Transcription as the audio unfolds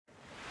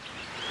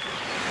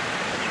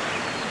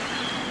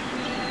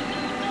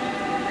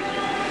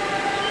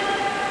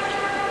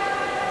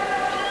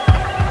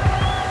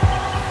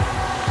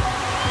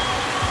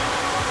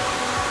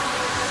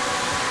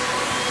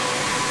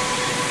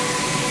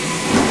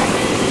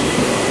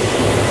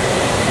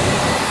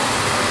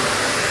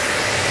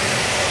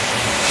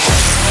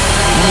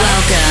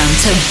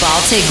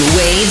Baltic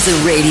Waves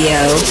Radio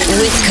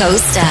with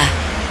Costa.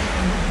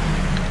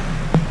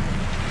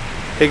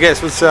 Hey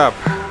guys, what's up?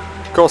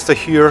 Costa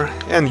here,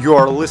 and you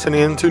are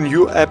listening to a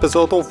new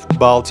episode of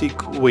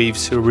Baltic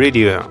Waves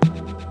Radio.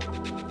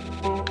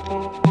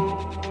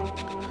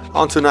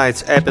 On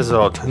tonight's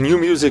episode, new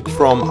music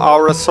from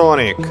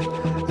Aurosonic,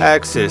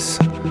 KATZZ,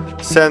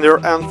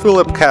 Sendr and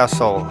Phillip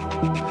Castle.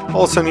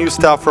 Also new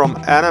stuff from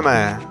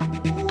anamē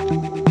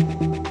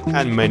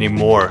and many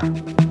more.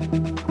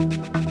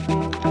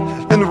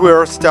 And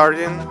we're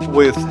starting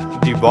with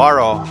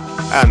Divaro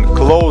and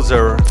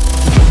Closer.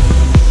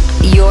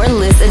 You're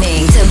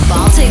listening to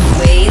Baltic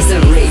Waves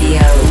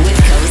Radio with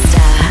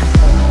Costa.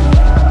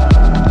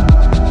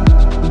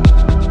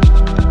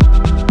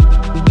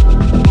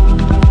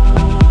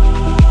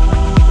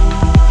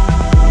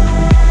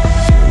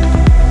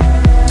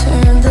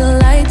 Turn the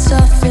lights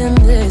off in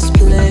this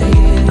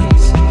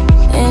place,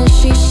 and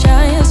she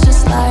shines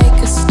just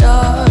like a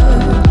star.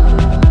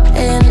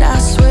 And I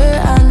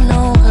swear I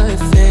know her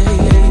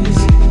face,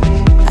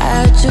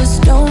 I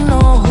just don't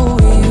know who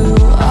you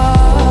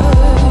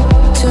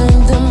are.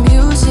 Turn the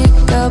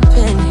music up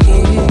in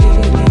here,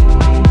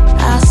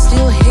 I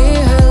still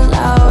hear her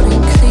loud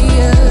and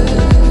clear,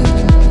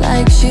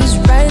 like she's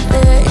right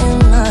there in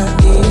my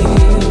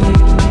ear,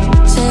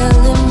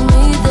 telling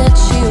me that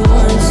she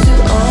wants to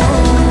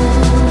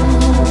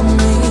own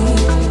me,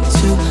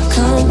 to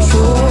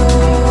control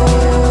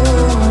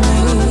me.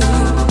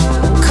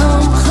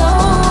 Come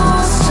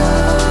closer,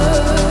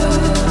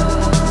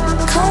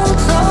 come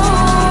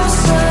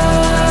closer.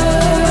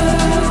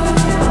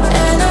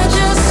 And I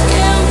just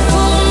can't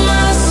pull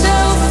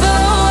myself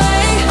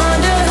away.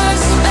 Under her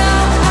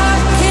spell I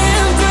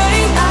can't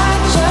break. I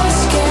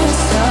just can't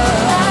stop.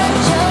 I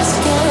just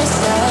can't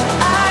stop.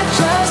 I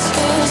just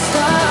can't stop.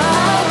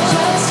 I just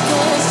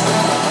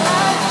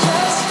can't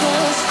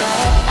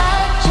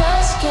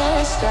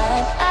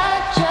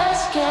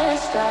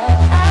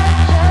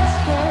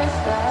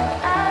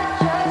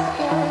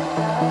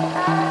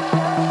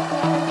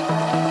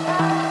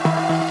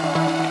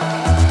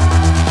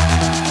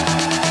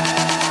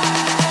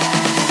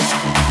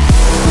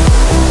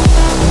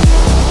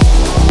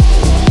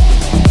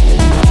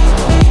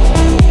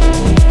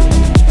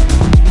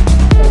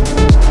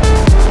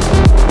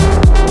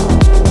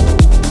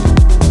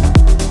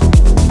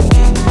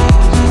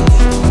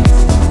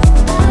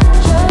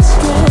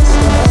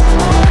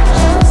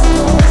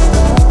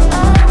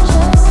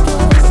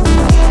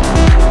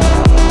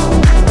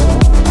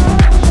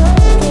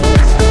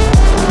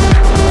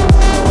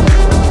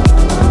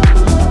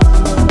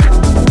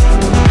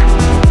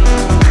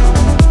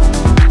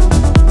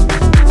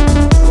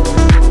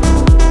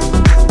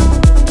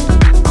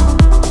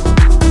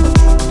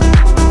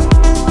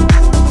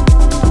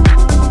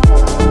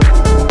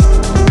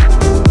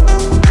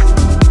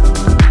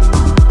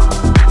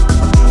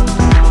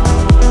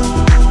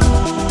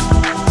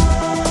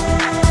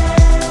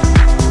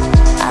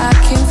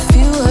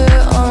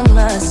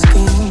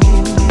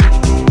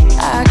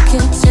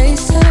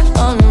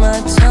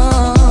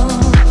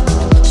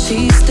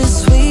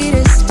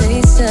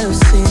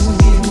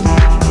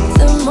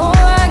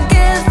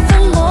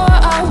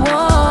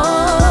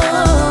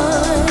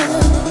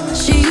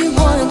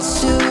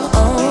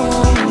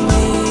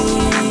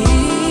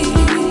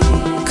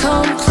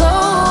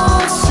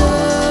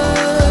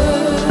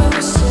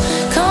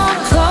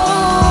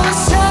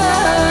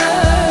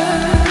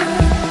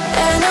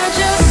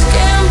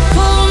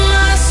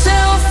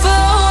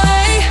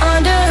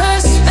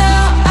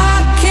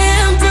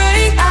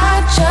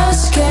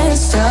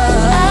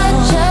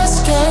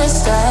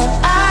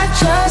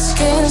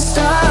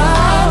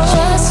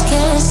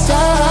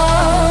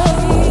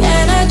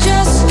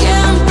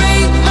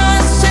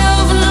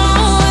just can't stop. I just can't stop. I just can't stop. I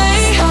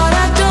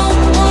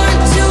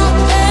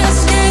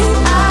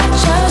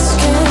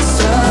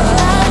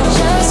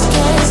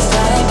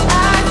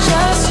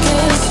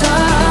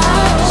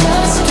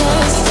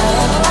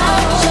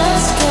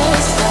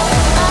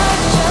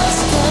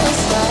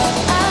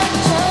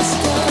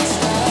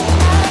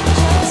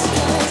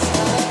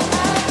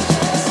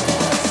just can't stop.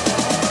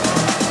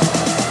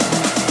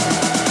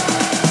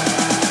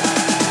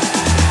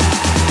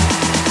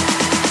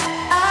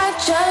 I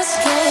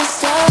just can't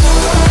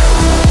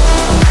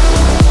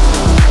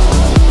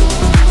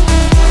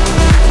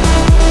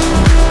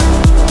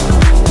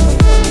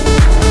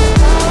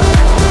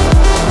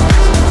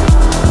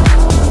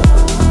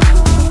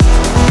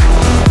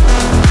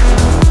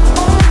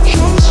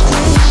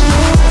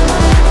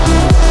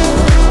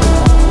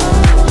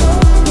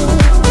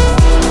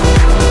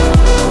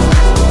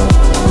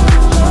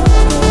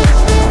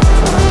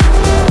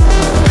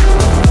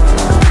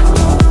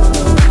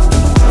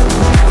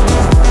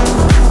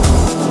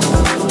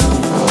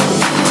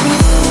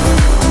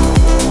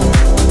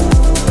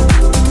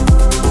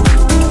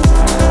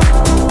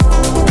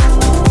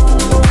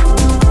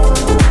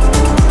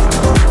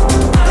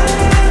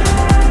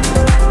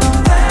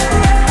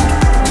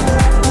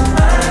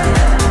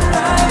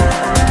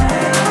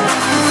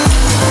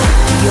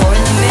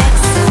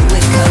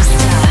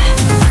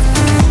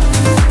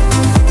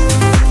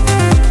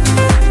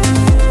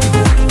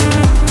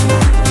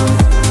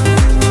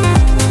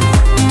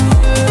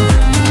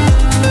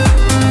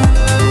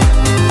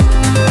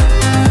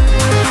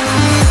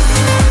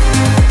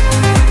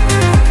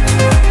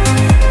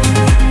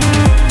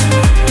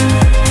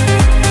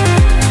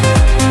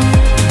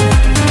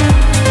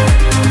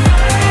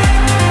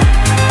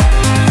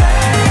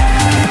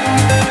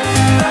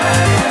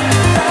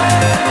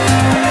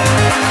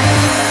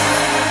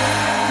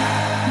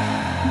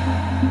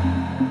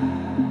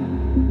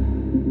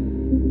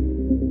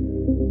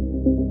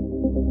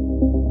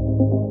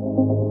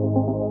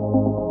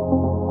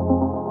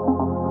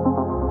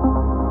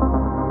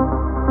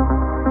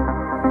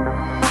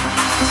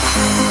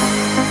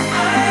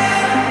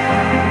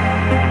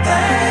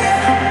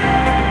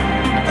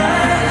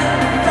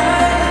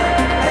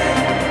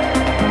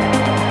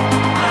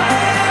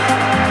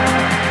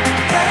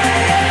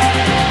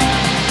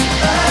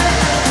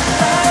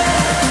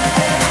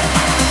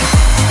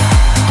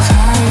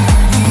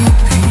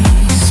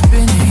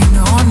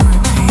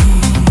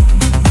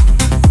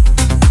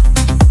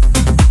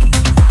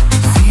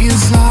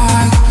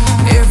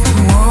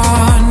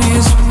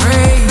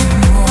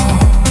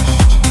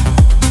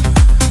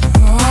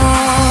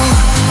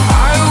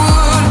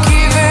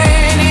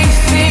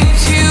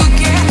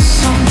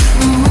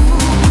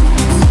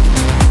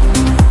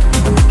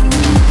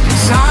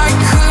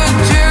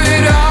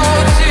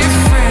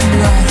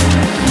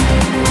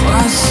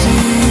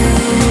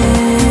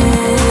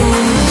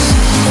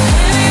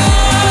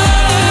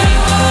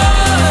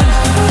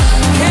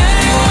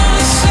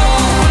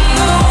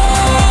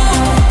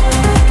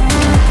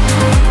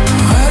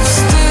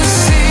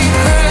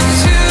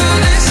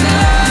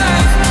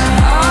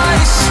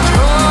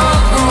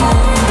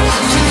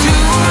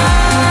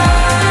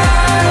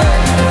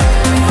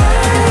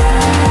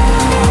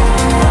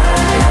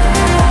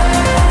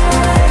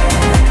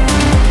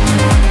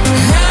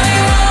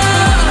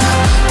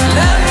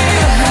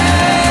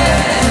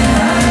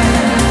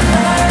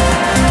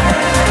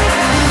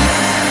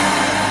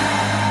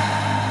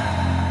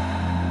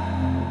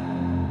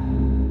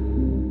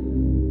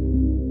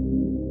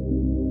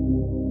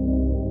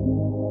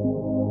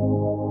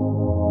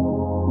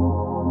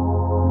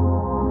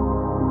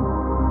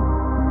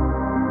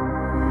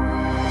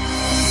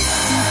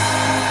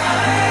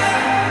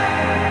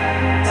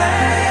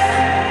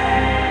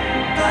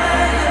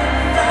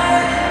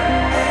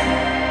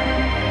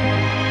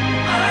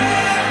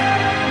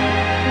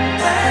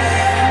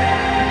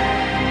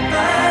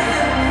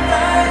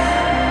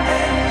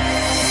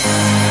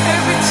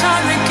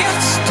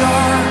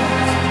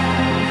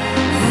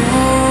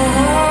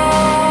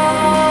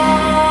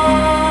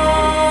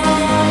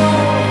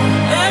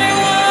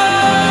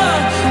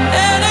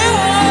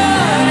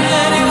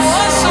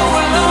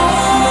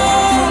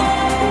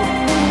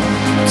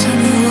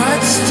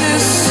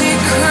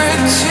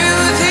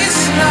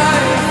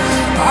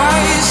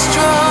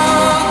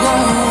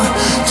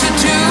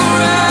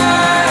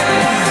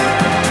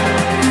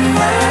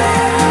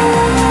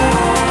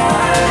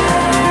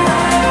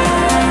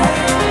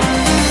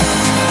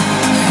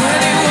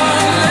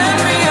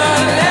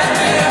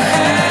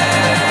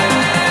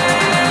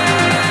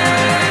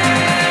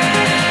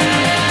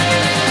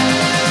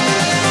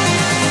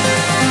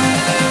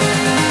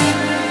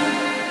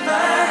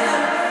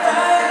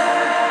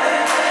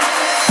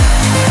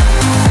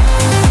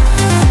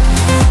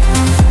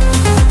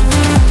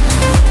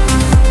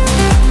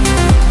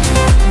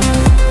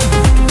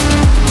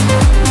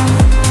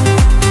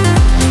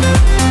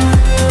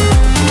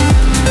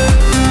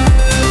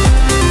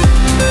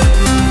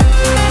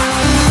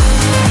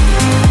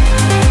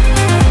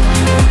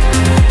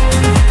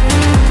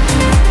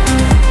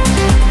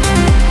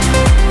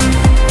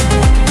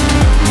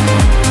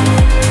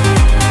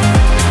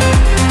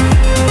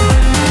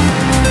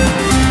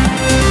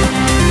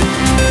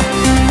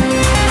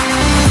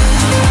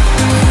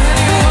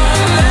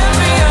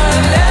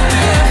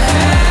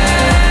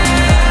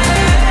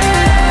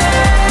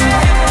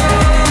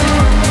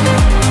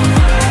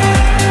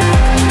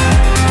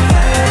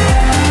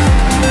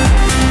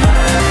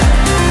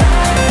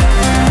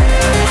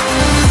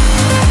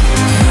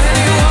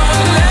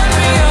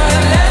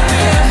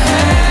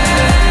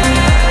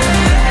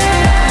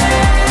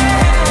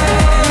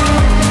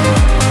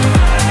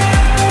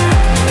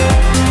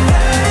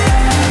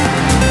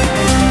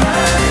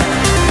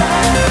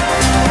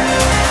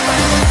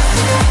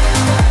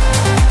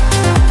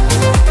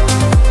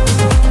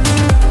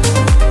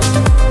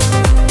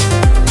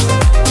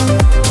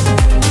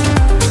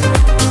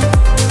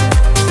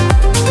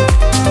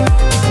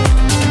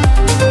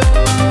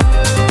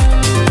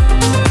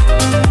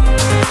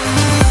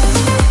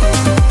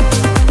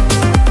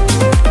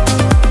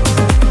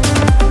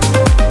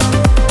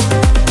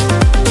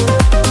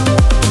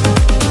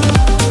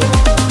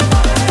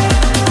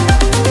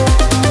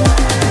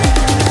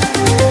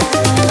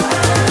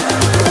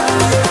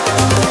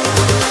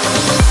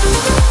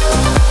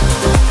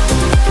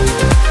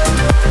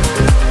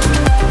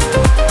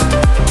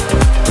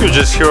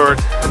just heard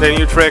the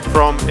new track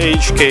from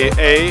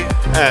HKA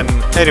and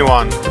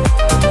Anyone.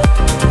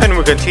 And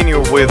we continue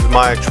with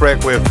my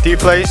track with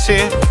Tiff Lacey,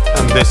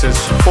 and this is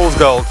Fool's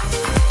Gold.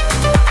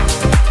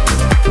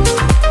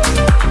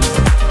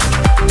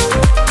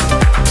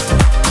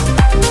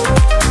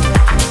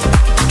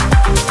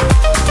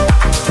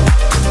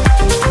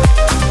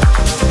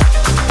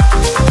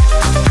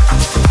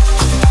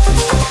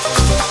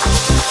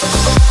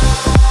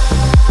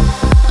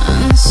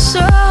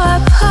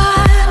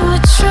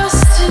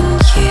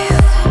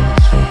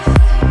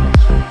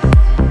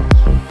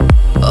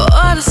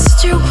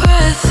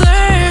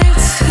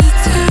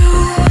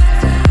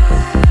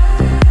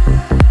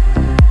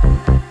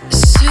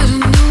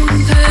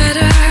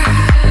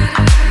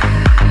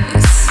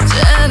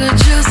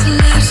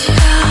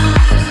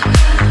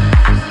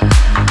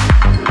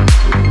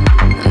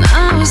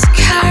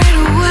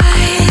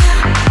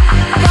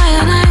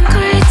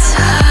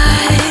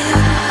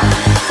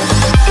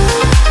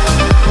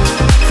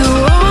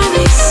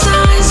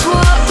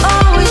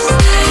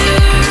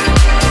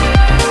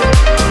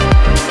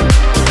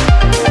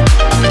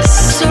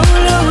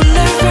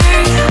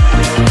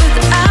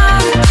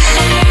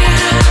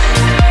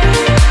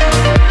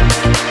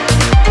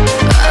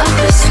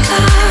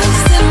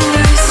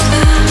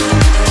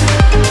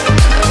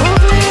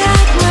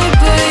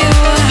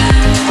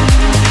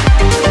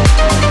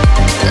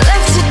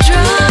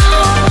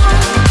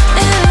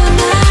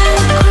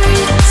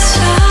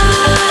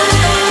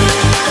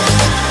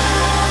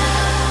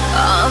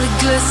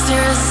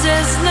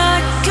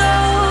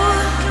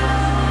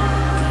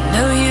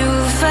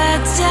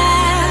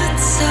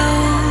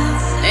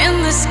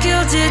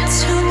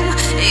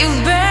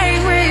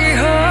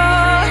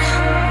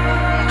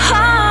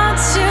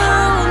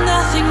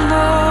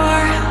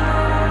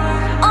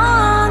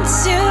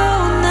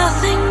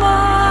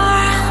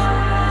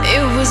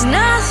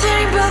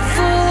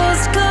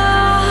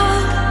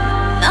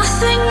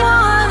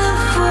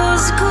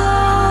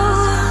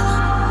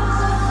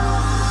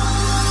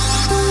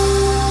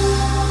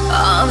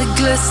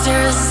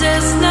 Glisters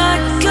is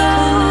not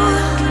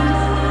gold.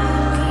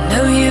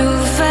 No,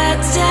 you've had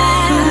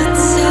that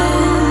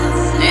soul.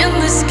 In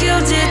this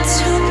gilded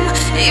tomb,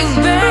 you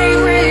bury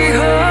me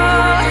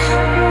hard.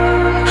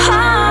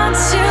 On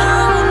to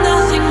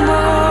nothing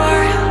more.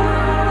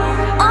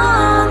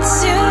 On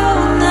to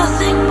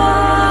nothing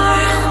more.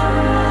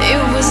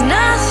 It was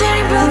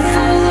nothing but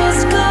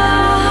fool's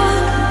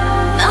gold.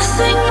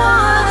 Nothing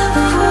more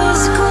than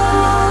fool's gold.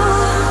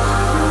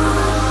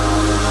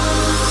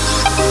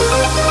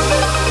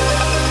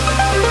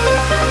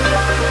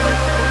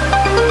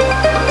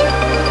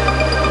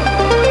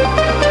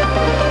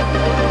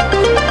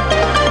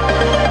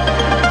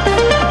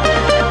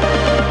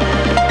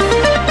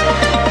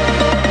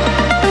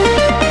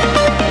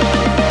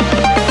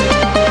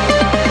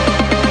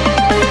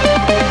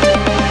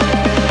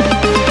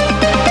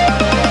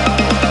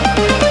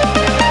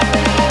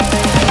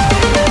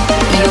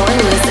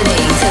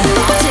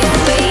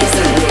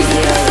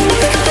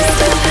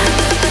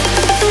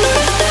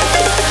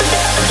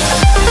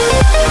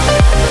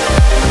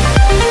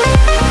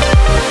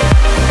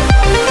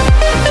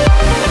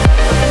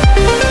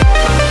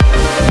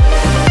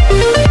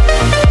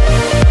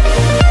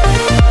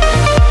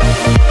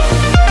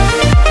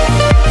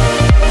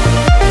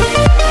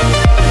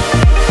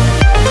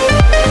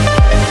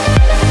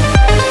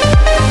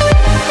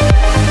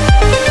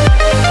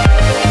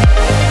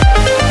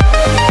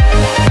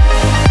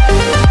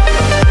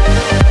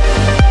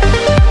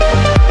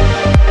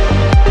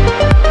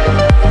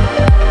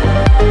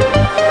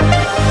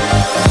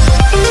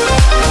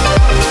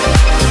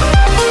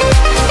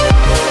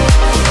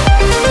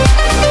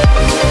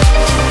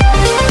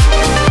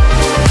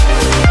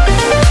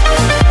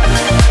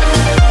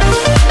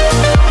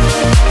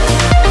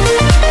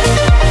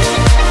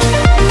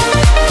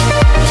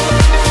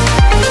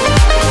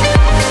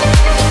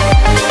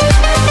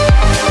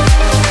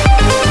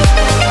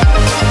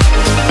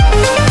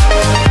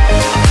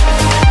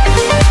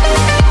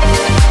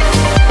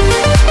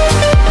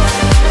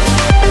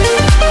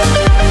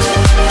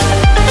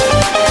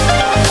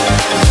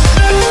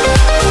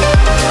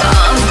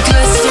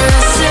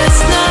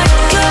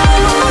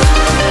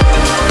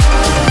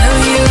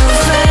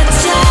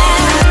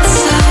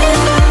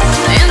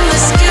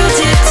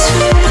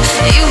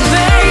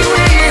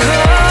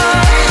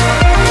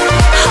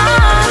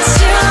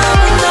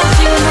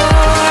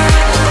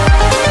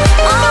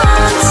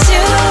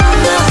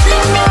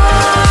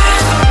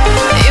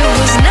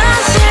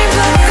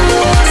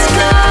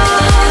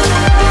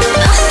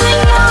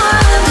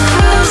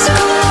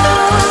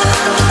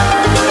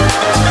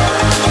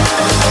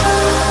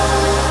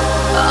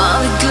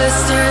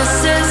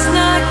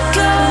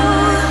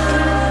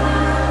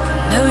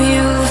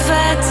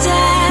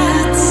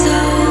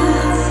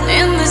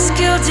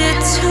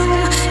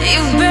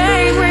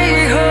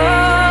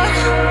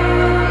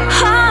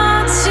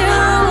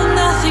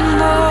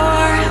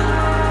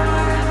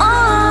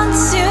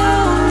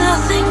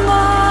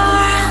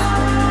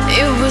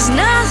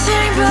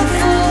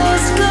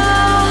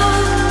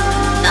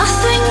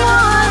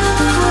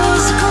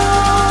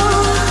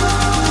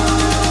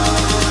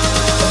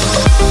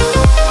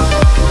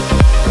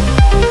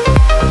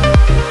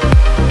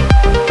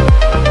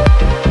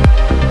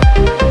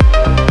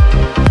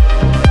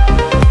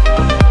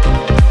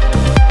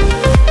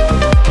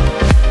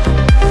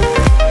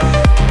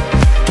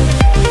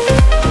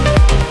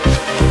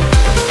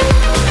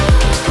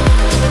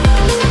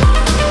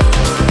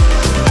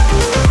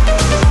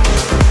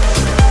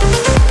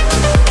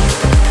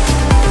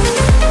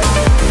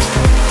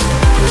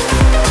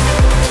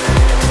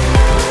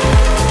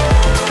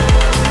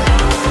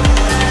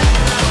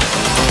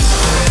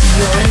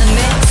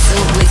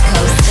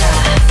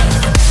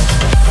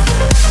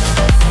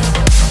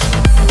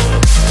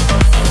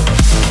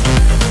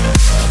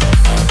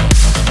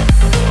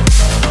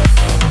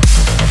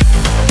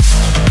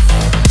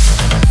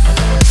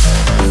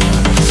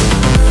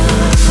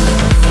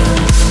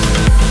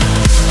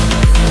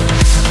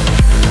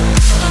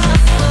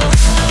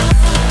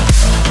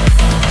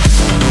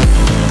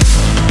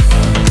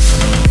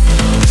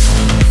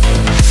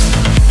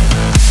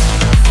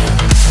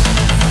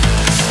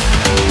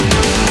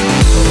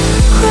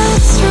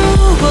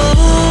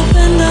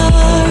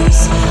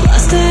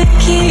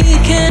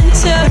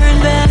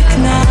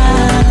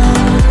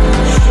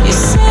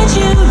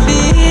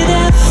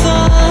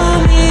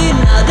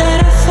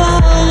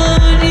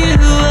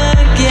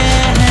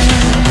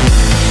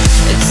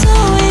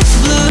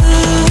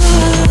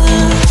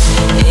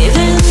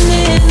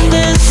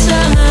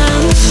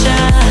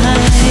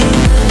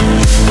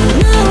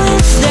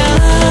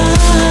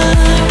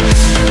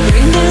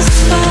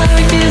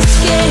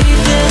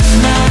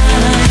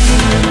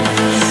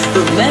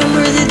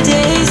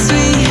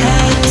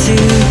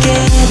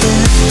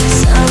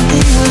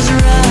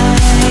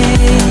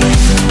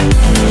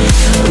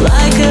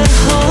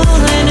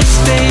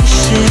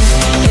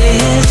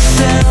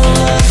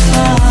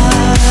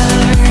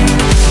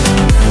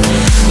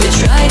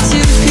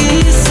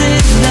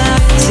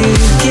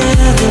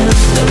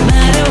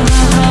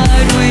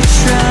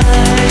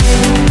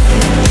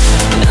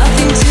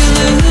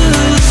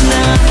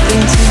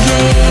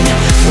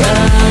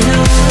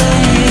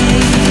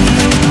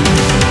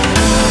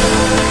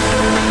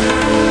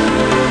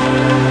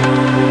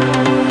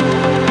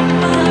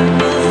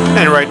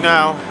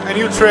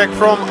 track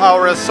from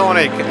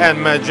Aurosonic and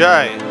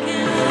Majai,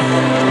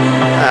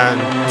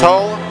 and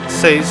Toll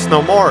Says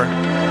No More.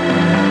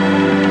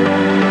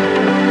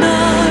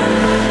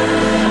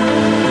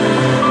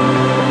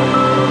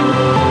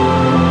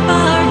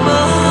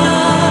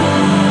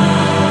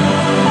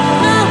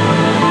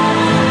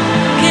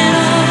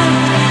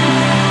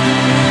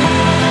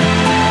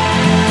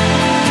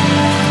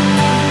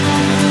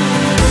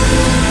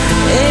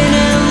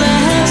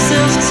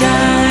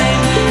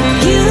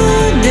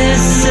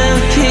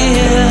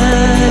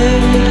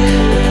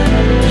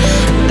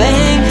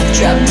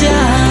 Drop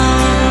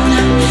down,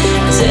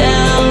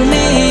 tell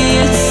me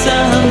it's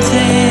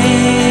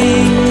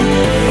something.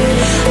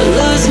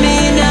 Lose me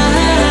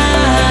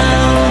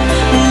now,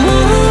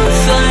 won't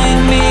find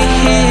me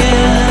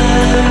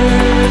here.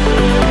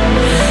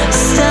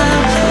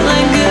 Stop,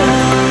 let go,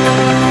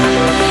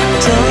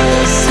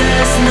 Toll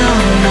says no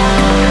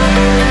more.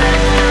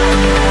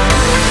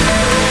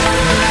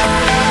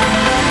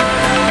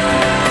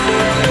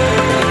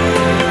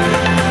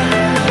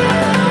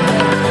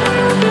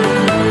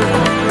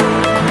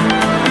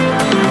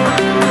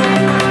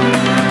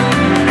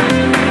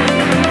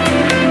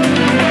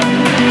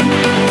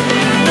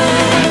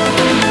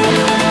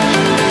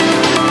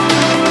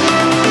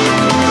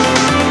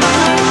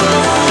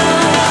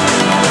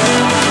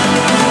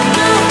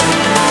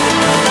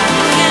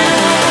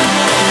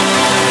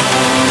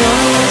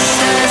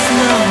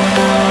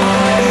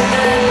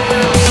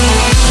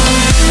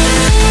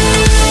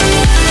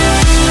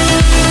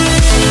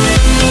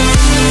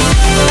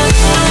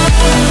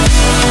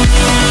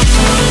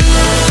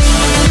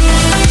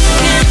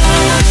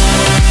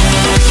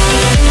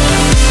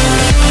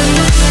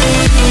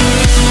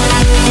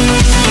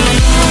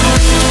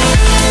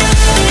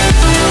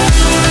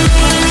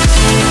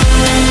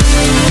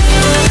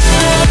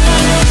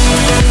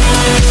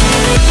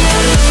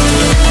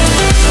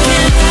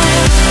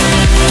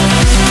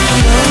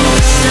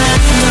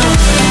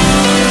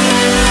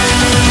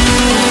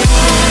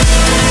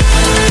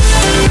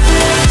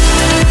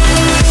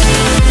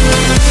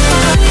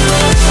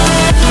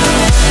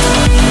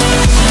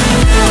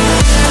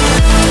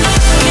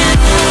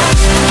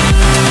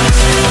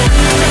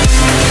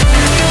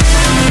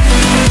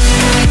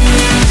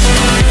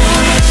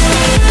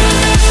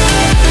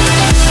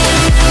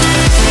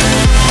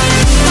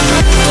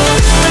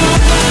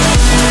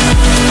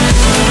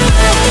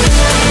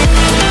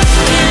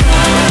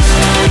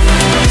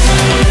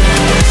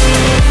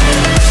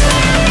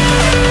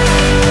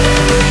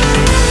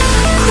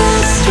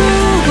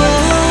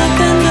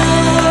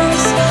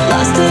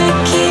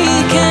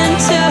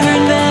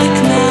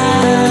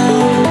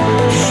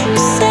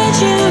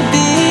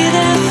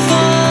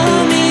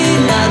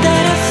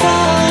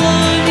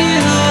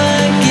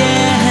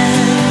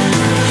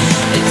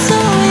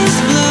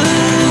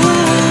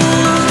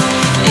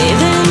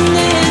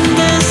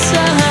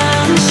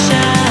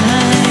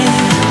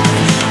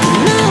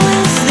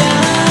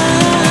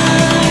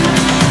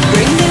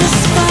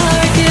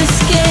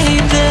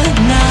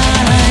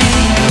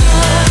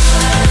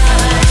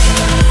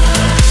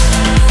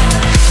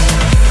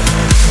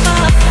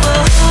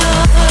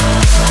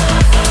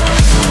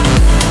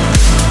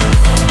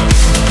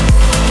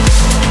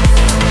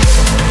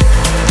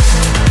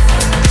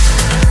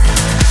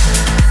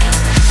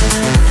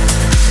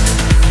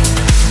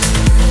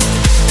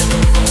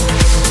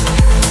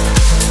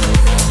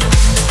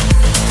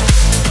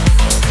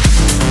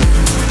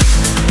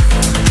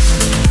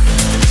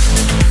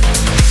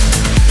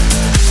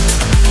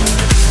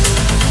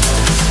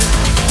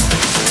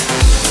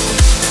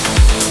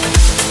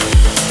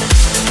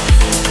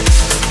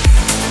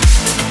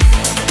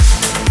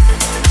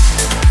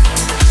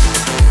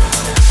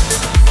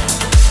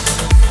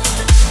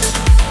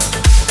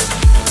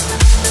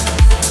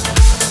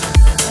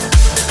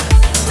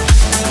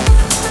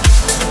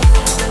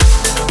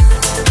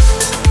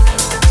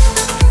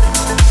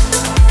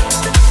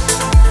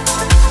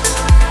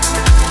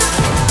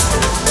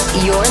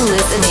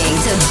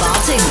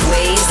 Baltic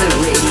Waves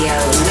Radio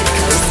with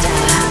Costa.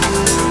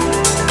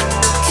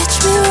 Catch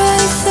me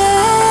right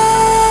there.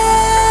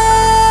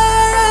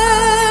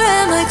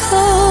 Am I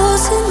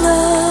close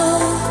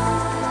enough?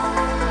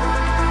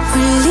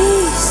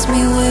 Release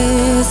me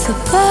with the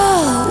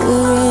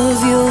power of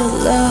your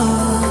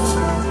love.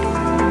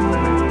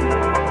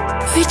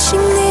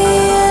 Reaching the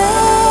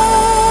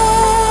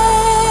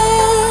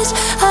edge,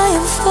 I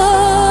am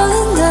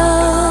falling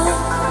down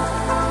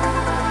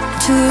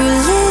to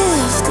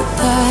relive the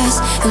past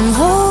and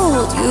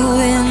hold you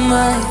in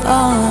my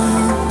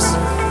arms.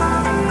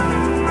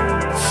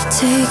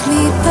 Take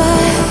me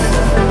back,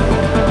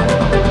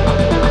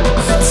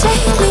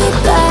 take me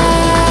back.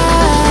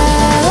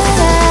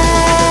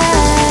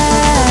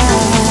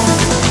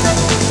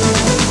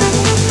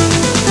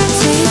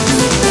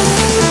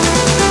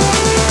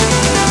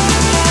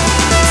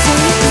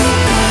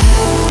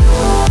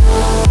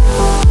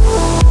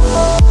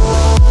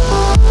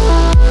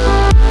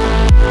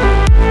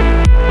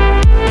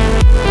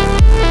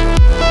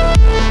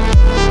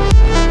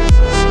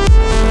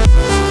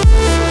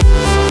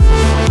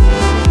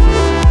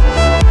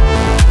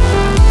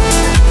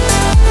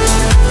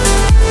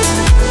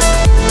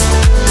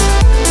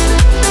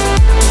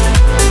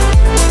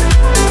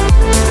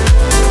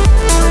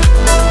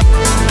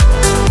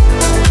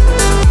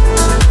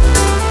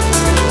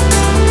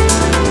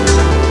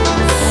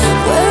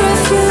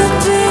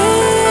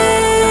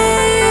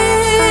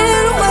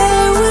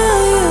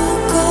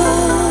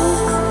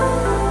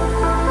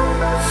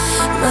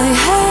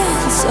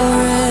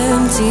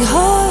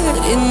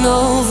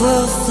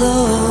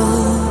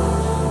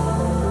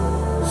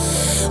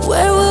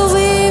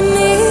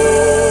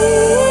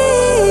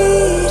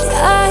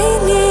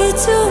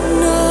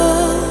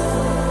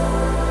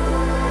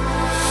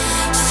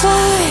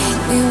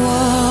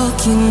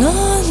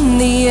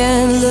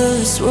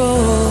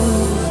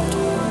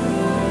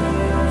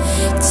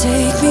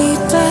 Take me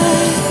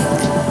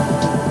back,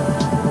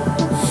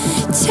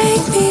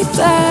 take me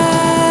back,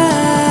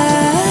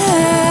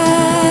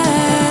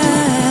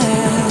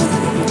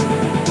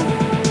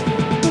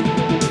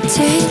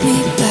 take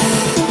me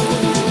back,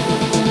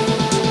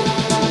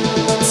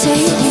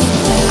 take me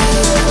back.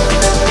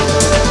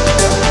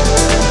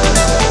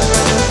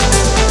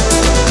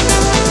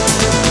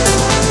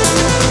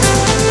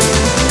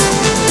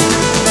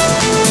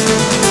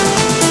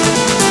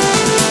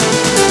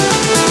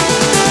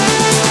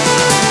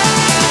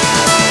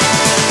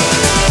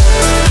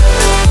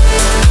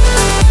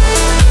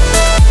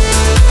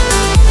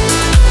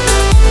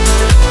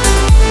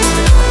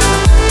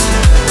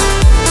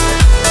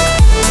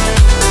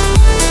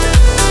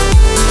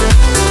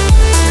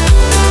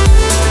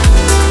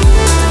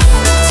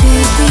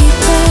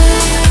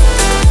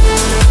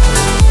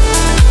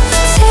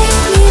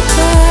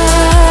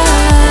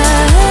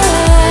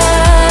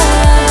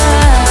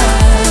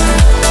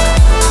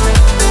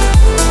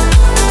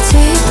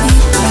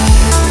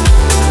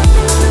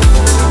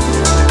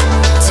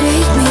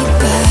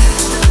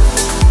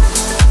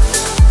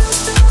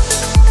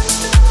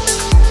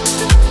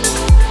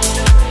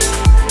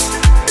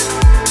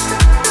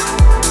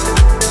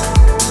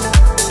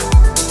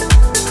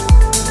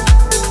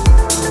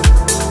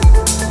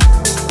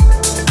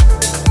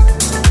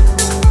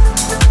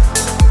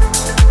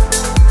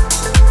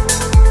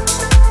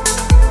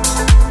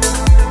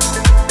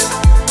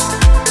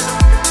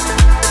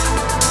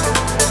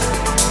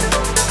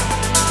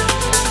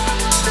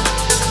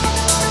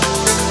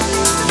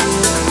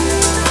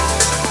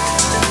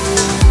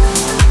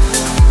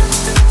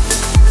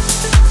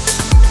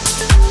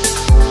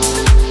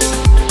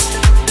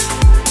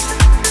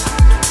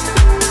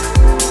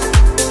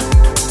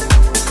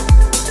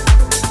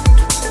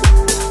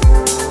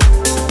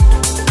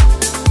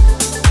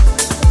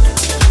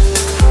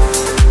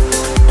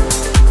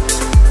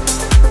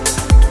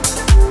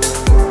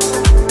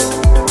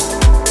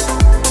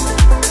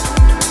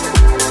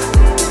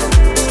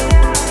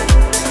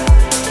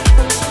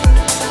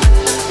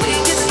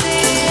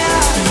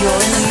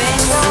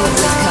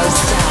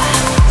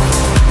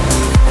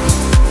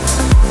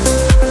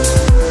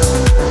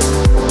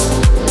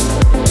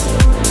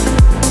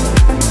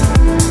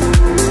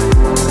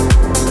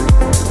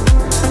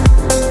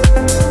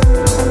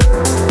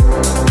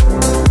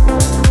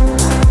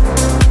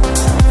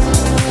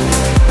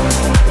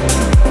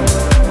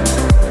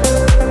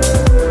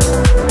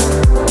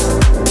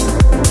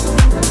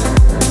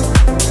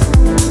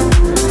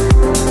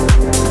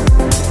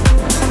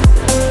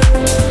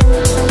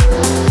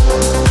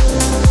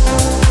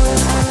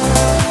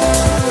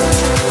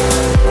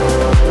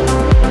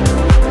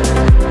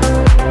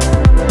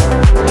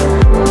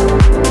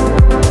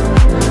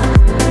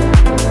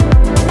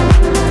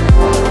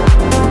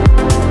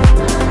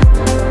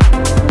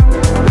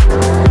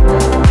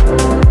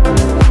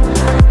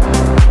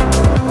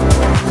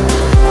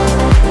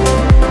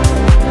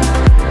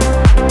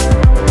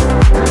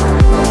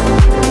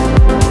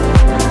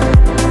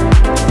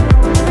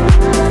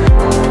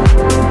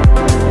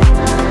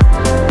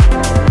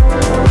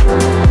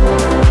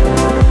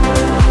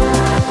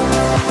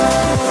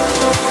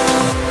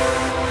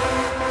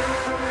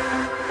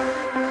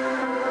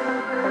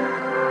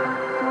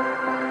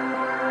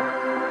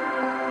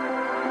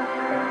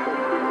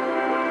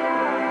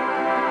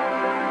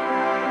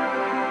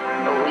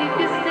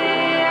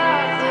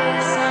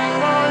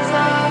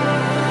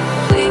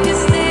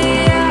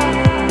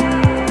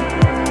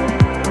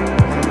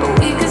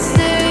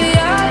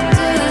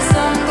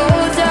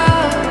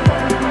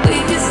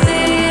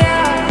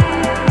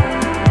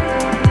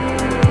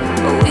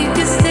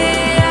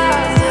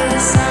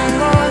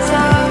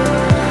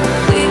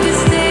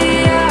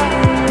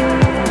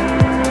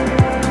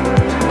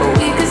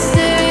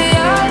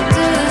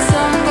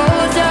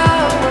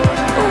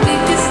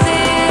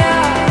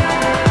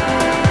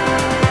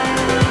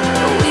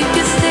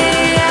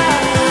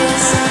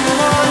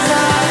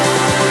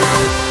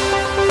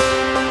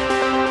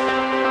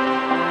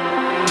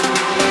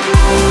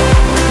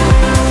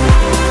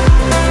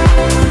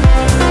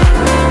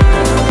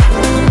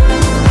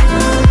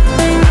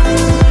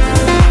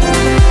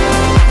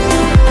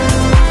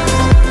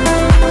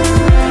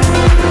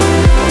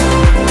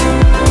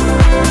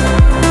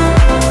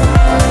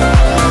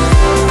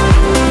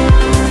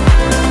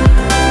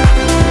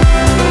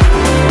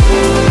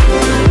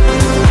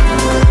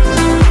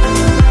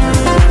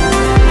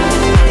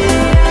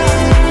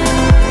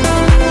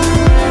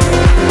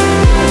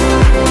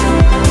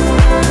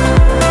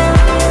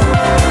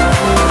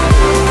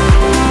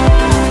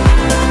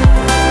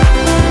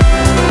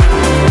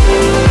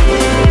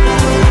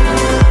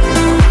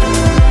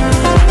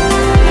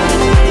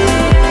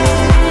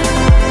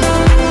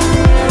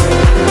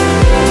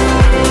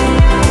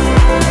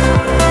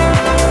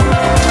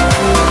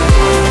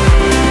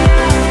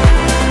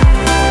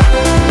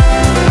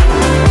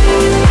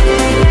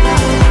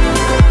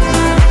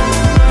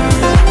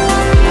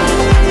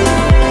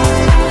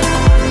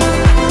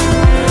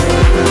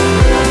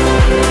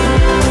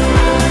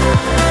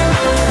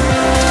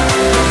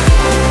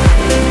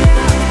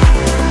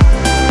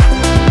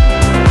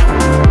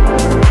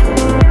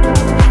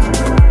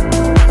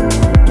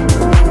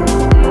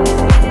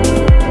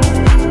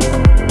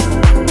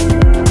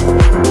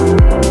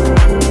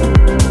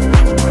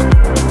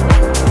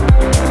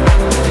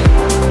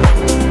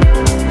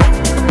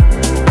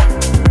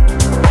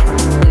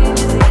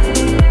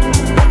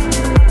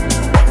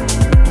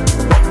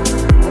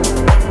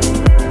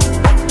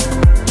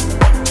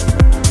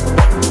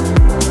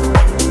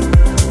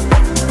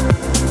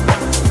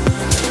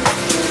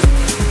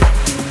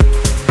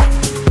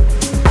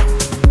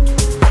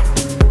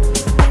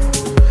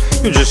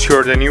 You just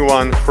heard a new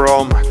one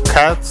from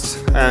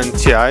KATZZ and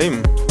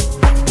TIAEM.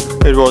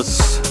 It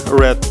was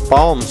Red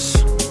Palms.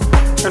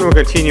 And we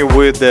continue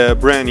with the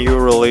brand new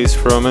release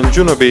from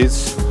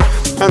Anjunabeats.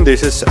 And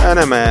this is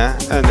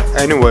anamē and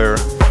Anywhere.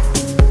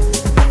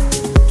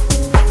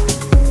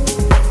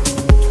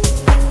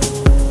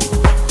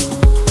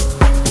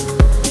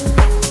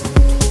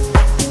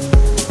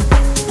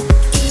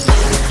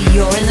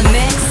 You're in the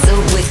mix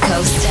with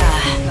Costa.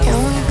 Can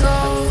we go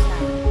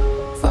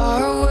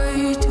far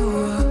away to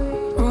a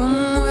room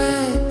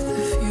with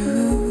a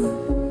view?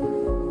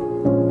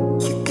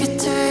 You could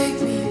take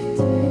me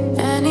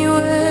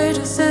anywhere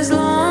just as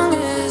long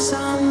as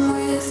I'm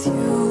with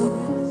you.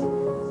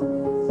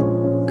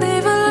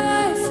 Live a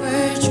life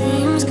where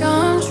dreams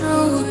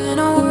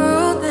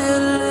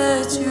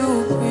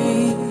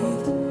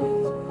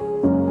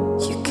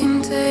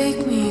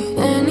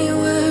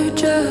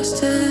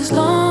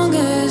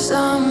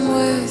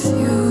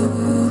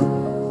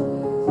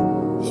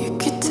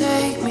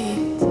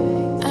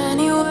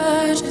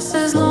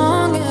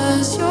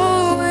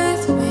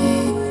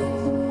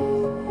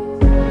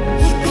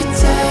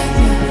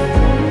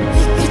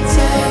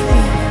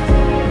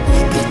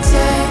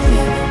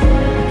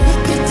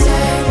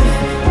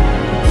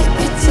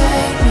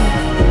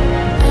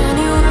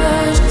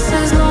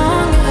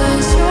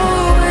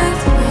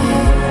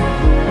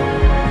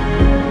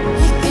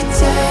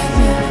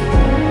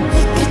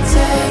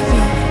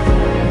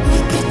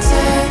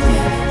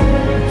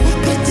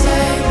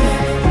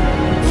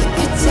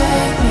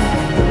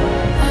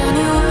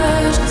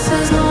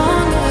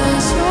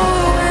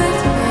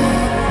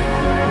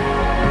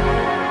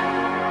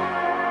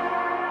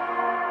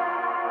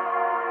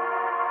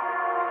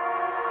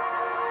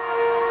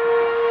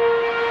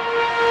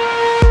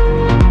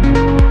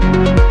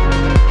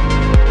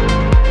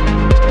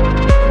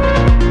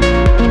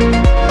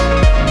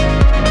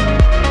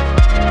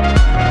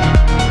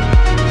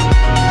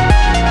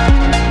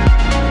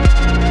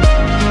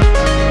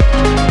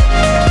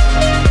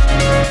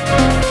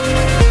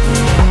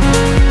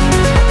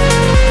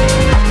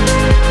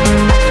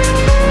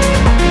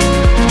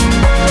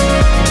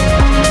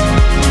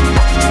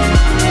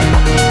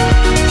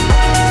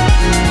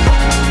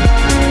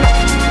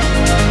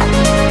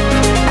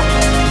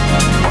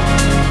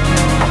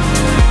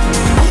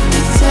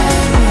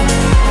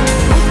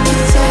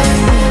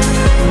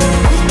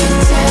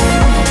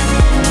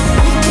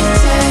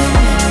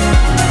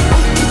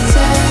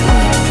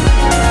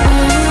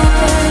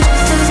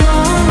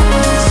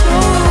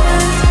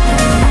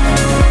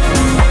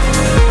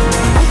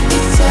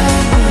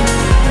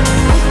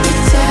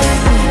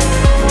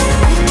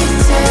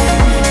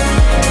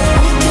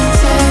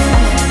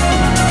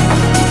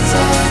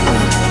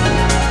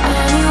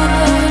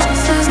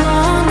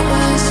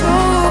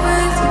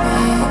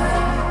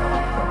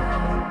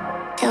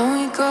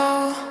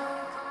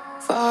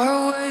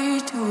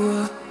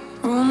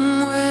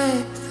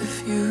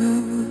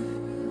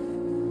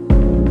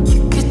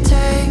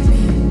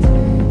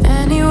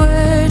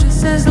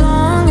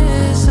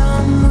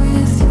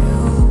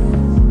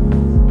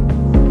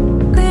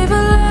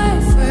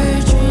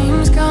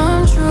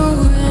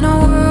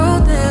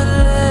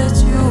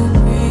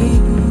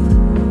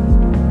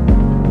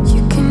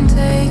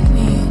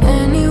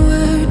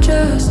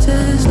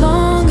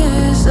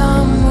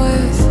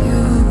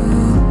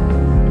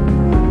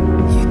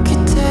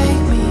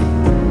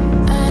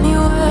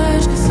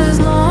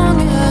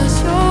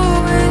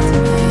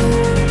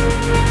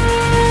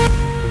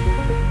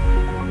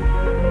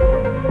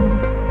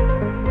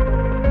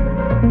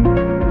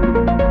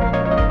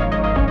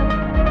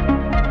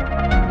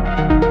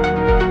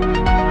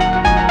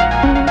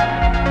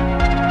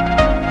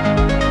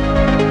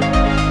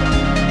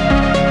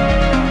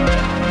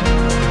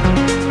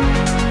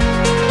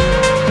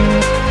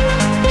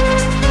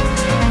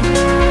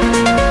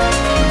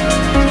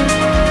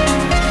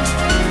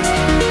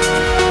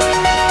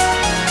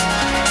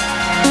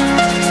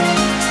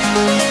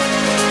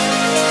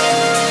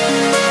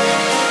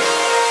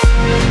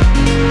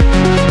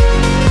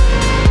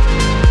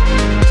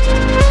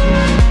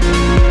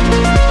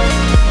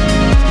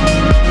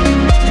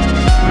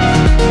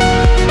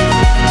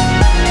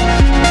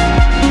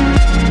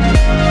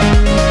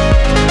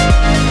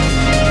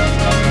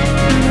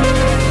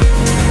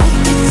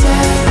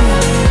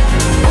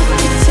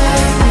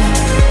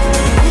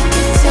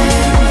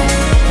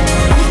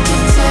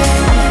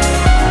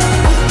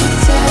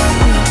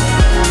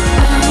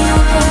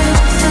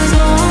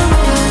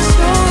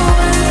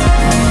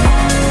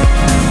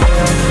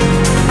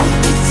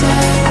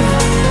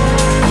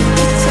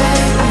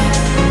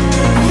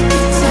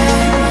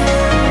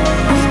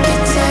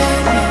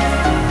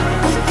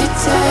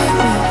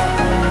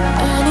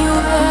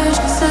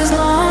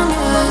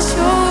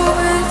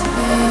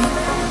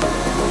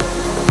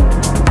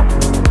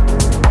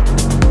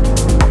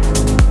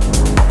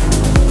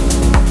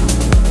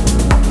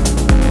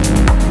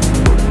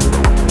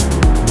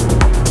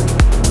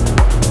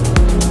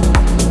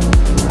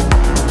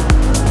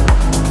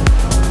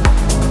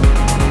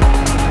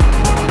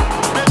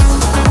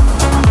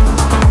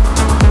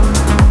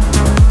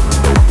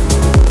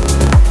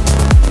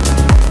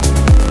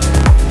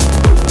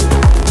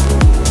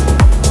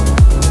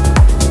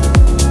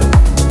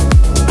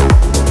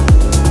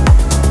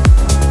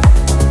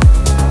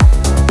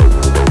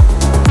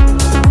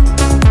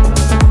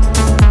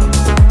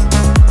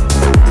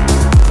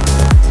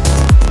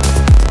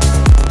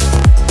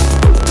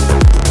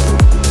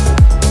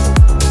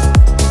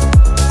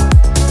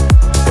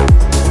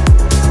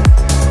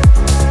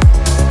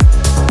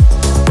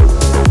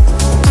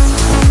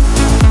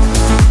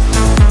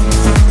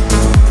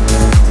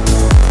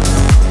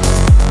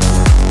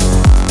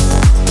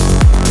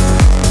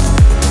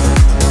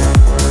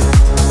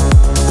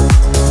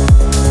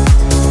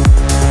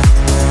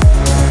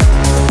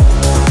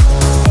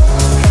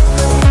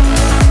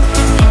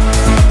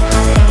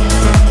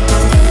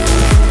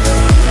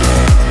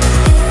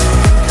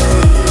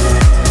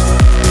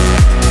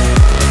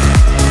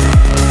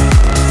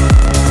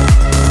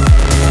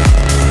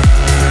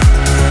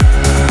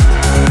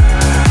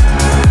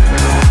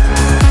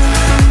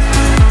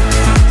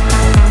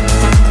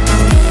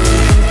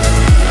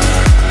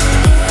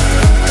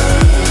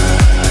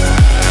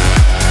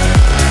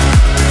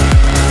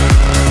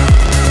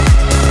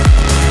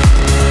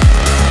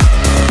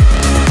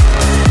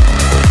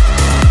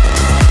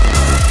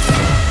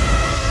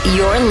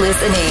You're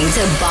listening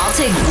to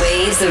Baltic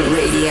Waves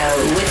Radio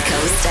with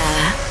Costa.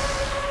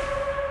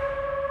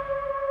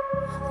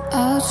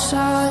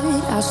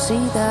 Outside, I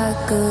see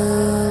that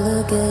girl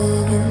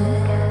again,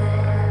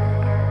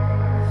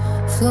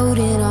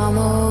 floating all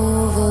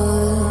over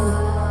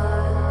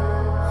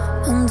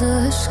under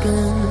her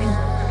skin.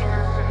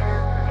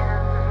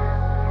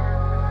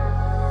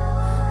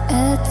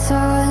 At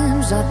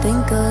times I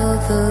think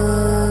of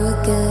her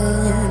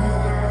again.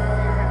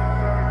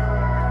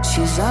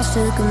 She's lost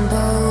her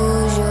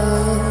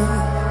composure,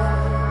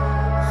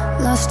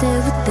 lost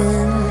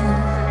everything.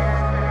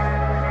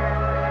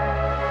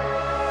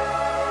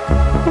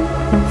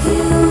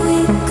 Here we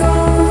go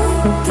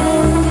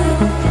again,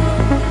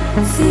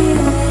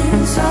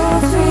 feelings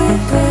of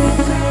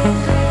regret.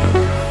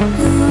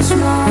 Lose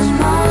my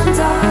mind,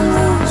 I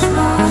lose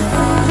my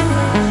head.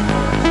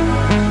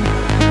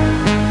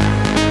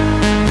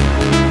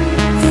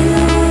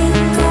 Here we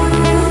go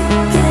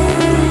again,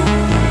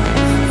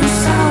 the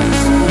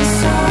sounds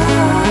inside.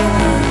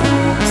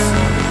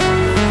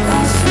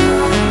 Lost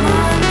my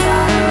mind,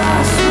 I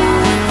lost my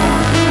head.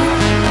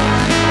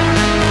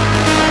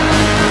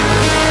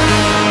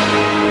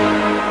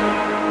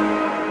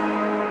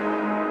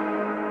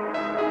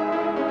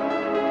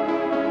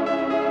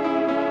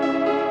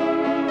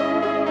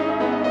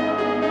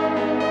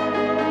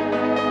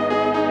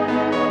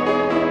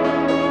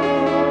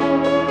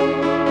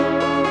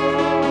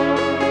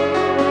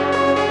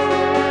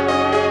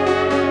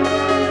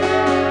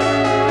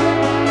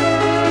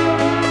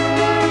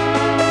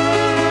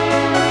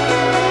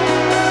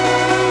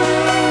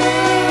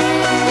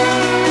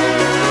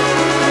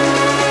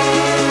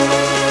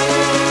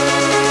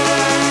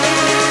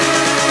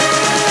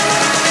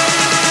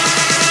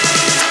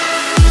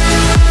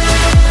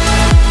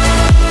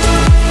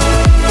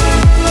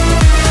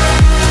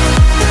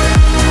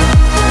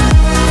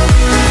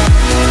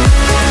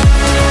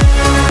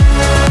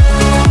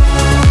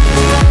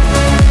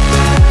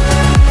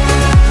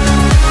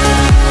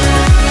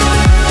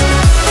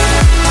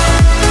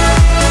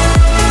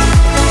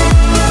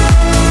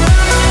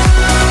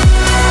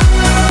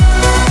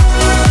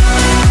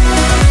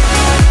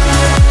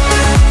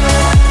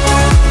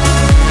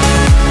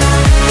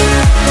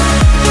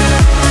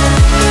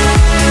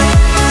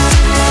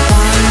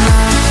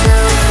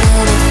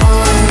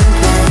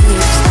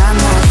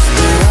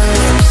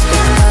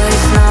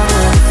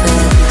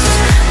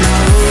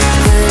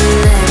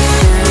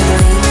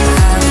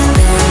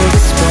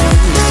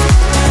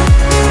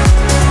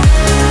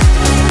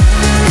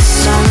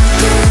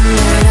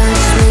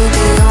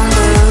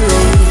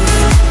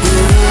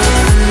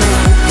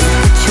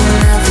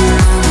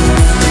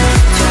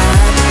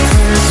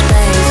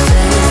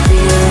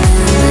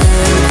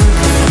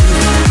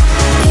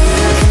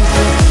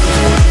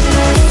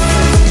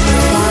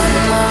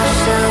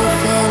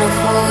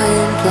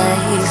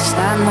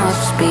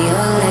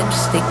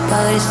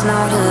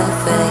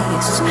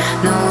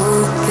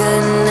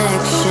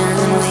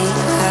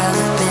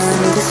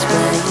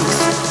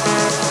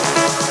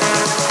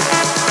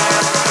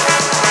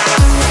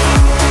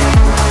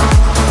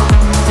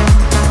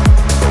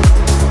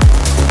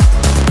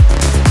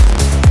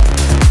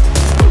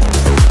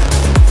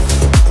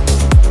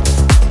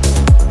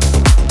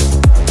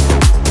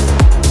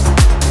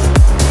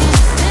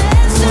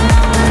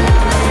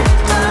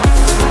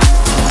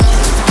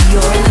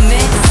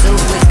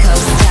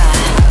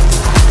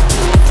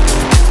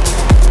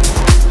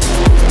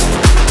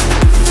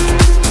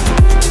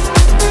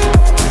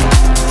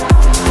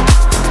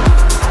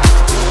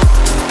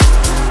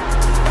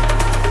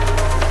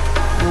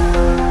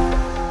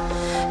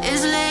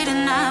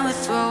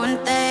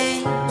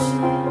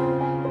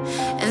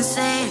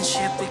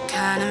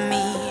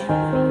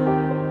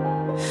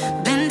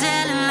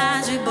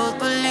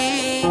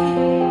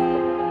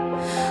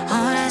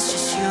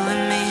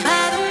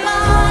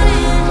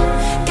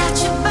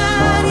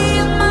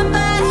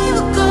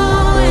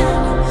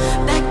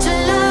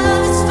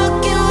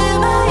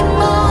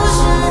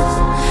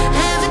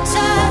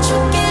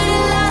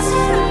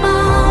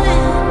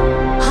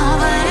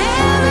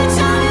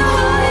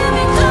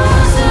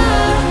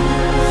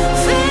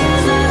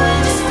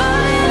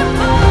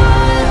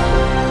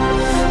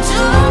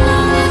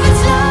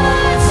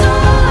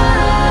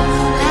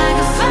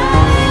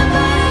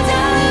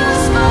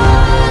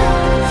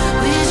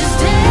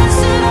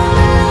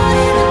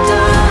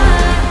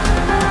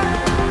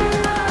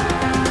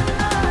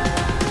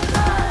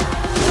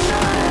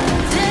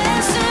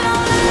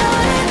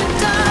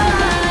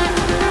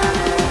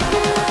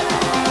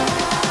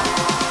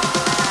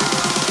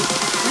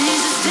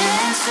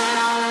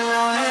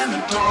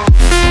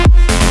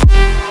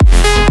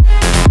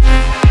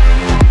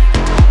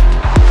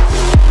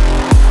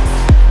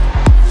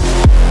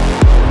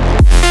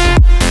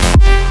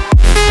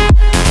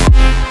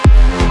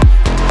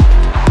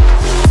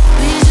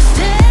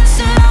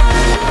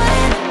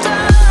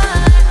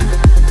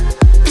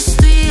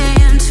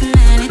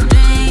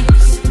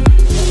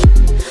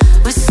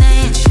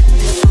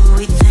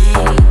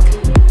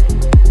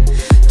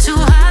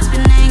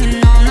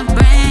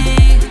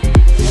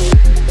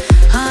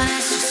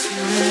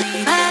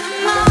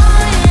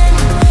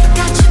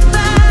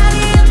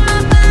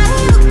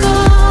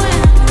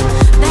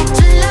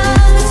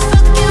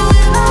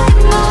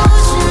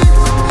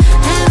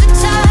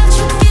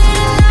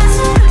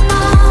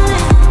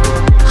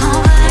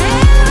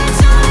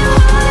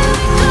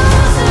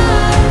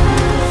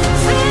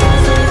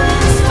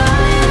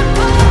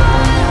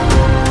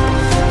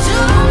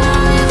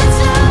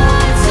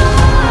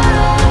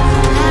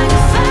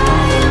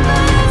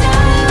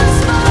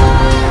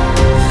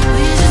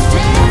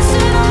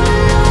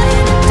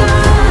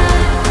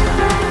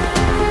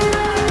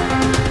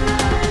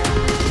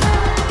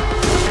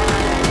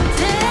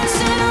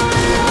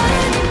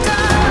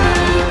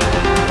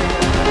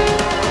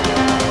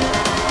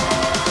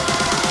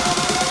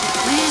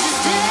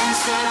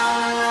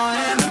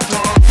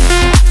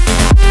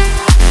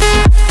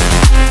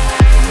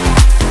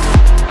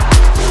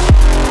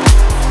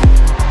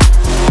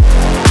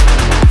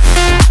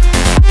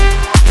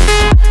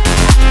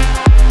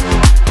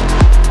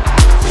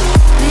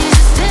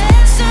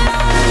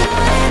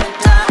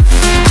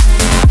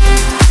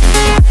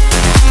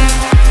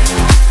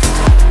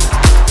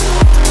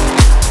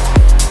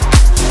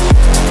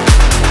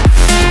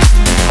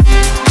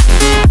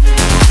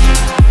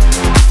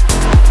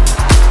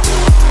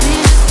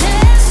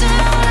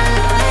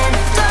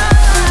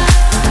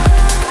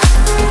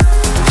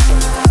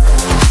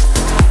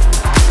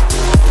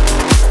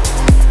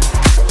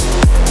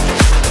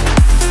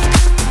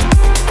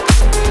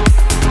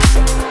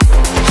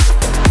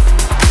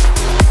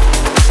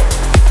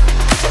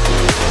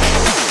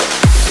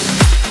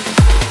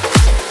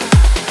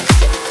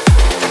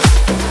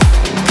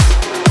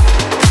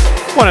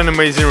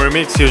 amazing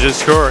remix you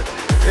just heard.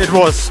 It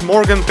was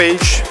Morgan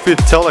Page with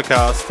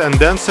TELYKAST and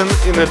Dancing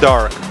in the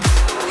Dark.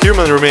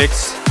 HÜMAN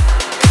remix.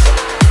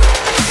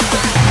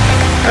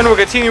 And we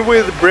continue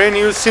with a brand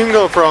new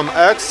single from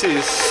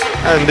KATZZ,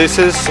 and this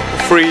is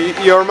Free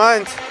Your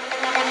Mind.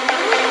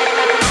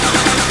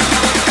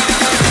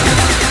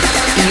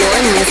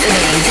 You're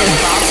listening to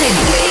Baltic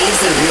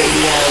Waves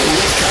Radio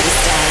with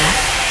Costa.